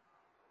human being?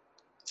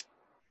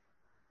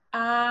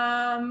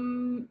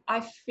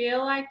 I feel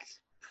like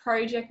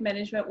project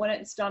management, when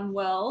it's done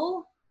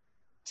well,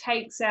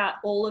 takes out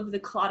all of the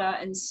clutter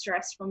and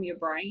stress from your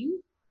brain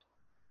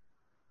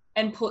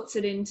and puts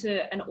it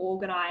into an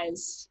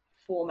organized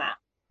format.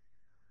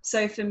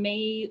 So for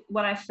me,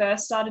 when I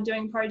first started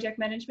doing project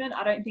management,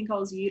 I don't think I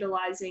was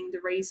utilizing the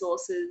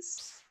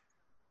resources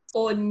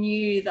or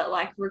knew that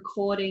like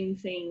recording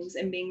things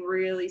and being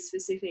really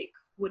specific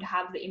would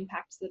have the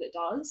impact that it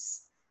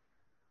does.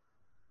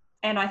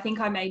 And I think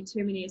I made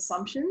too many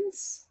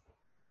assumptions.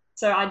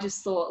 So I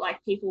just thought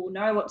like people will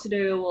know what to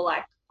do, or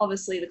like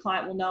obviously the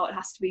client will know it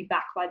has to be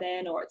back by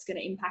then, or it's going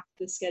to impact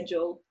the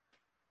schedule.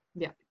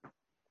 Yeah.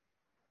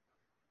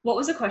 What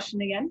was the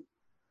question again?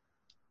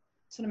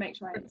 Just want to make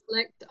sure I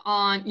reflect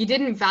on, you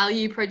didn't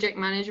value project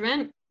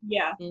management.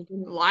 Yeah. You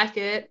didn't like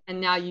it, and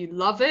now you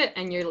love it,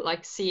 and you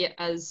like see it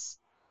as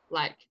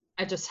like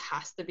it just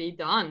has to be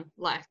done.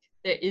 Like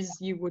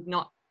you would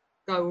not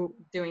go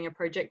doing a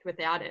project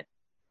without it.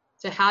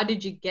 So how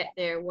did you get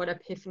there? What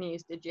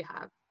epiphanies did you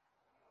have?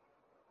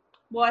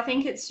 Well, I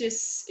think it's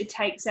just, it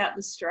takes out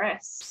the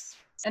stress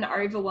and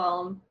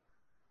overwhelm.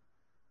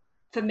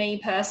 For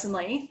me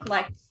personally,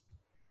 like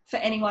for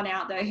anyone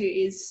out there who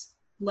is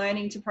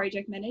learning to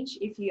project manage,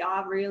 if you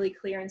are really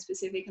clear and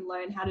specific and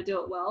learn how to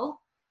do it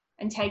well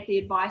and take the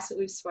advice that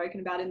we've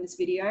spoken about in this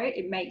video,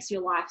 it makes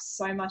your life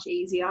so much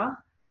easier.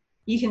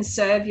 You can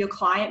serve your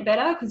client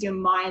better because your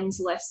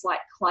mind's less like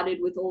cluttered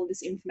with all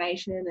this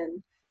information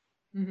and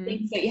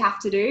things that you have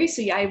to do.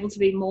 So you're able to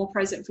be more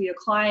present for your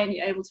client.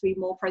 You're able to be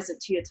more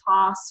present to your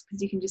task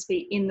because you can just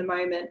be in the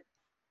moment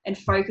and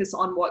focus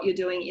on what you're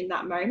doing in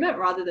that moment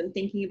rather than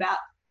thinking about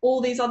all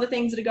these other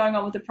things that are going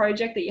on with the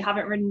project that you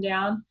haven't written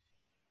down.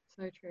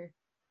 So true.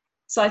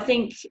 So I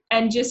think,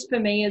 and just for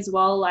me as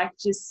well, like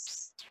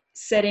just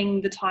setting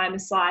the time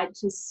aside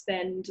to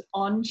spend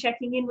on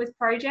checking in with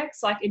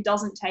projects, like it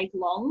doesn't take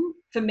long.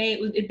 For me,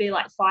 it'd be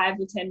like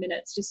 5 or 10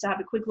 minutes just to have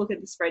a quick look at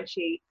the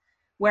spreadsheet.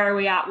 Where are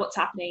we at? What's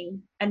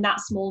happening? And that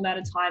small amount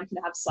of time can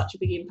have such a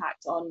big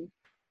impact on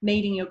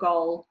meeting your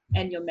goal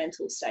and your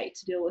mental state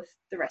to deal with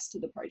the rest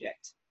of the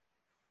project.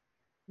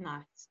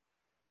 Nice.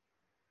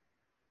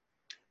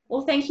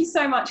 Well, thank you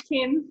so much,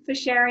 Kim, for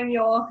sharing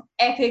your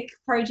epic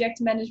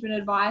project management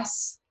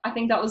advice. I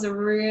think that was a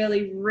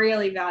really,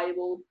 really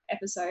valuable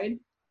episode,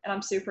 and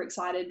I'm super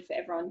excited for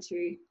everyone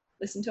to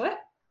listen to it.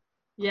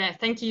 Yeah,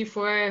 thank you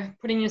for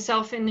putting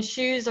yourself in the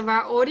shoes of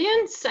our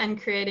audience and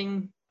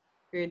creating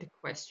good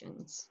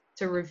questions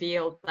to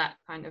reveal that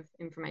kind of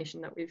information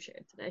that we've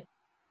shared today.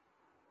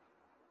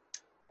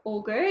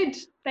 All good.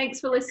 Thanks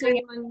for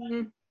listening.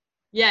 Everyone,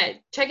 yeah,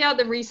 check out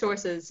the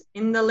resources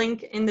in the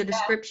link in the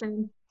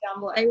description. Down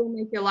below. They will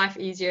make your life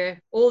easier.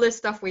 All this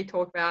stuff we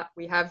talk about,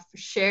 we have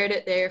shared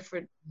it there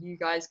for you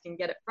guys can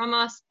get it from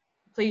us.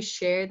 Please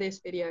share this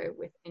video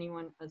with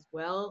anyone as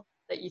well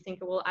that you think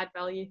it will add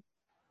value.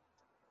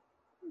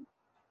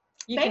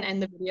 You can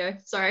end the video.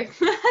 Sorry.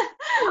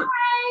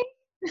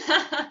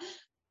 Bye.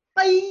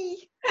 Bye.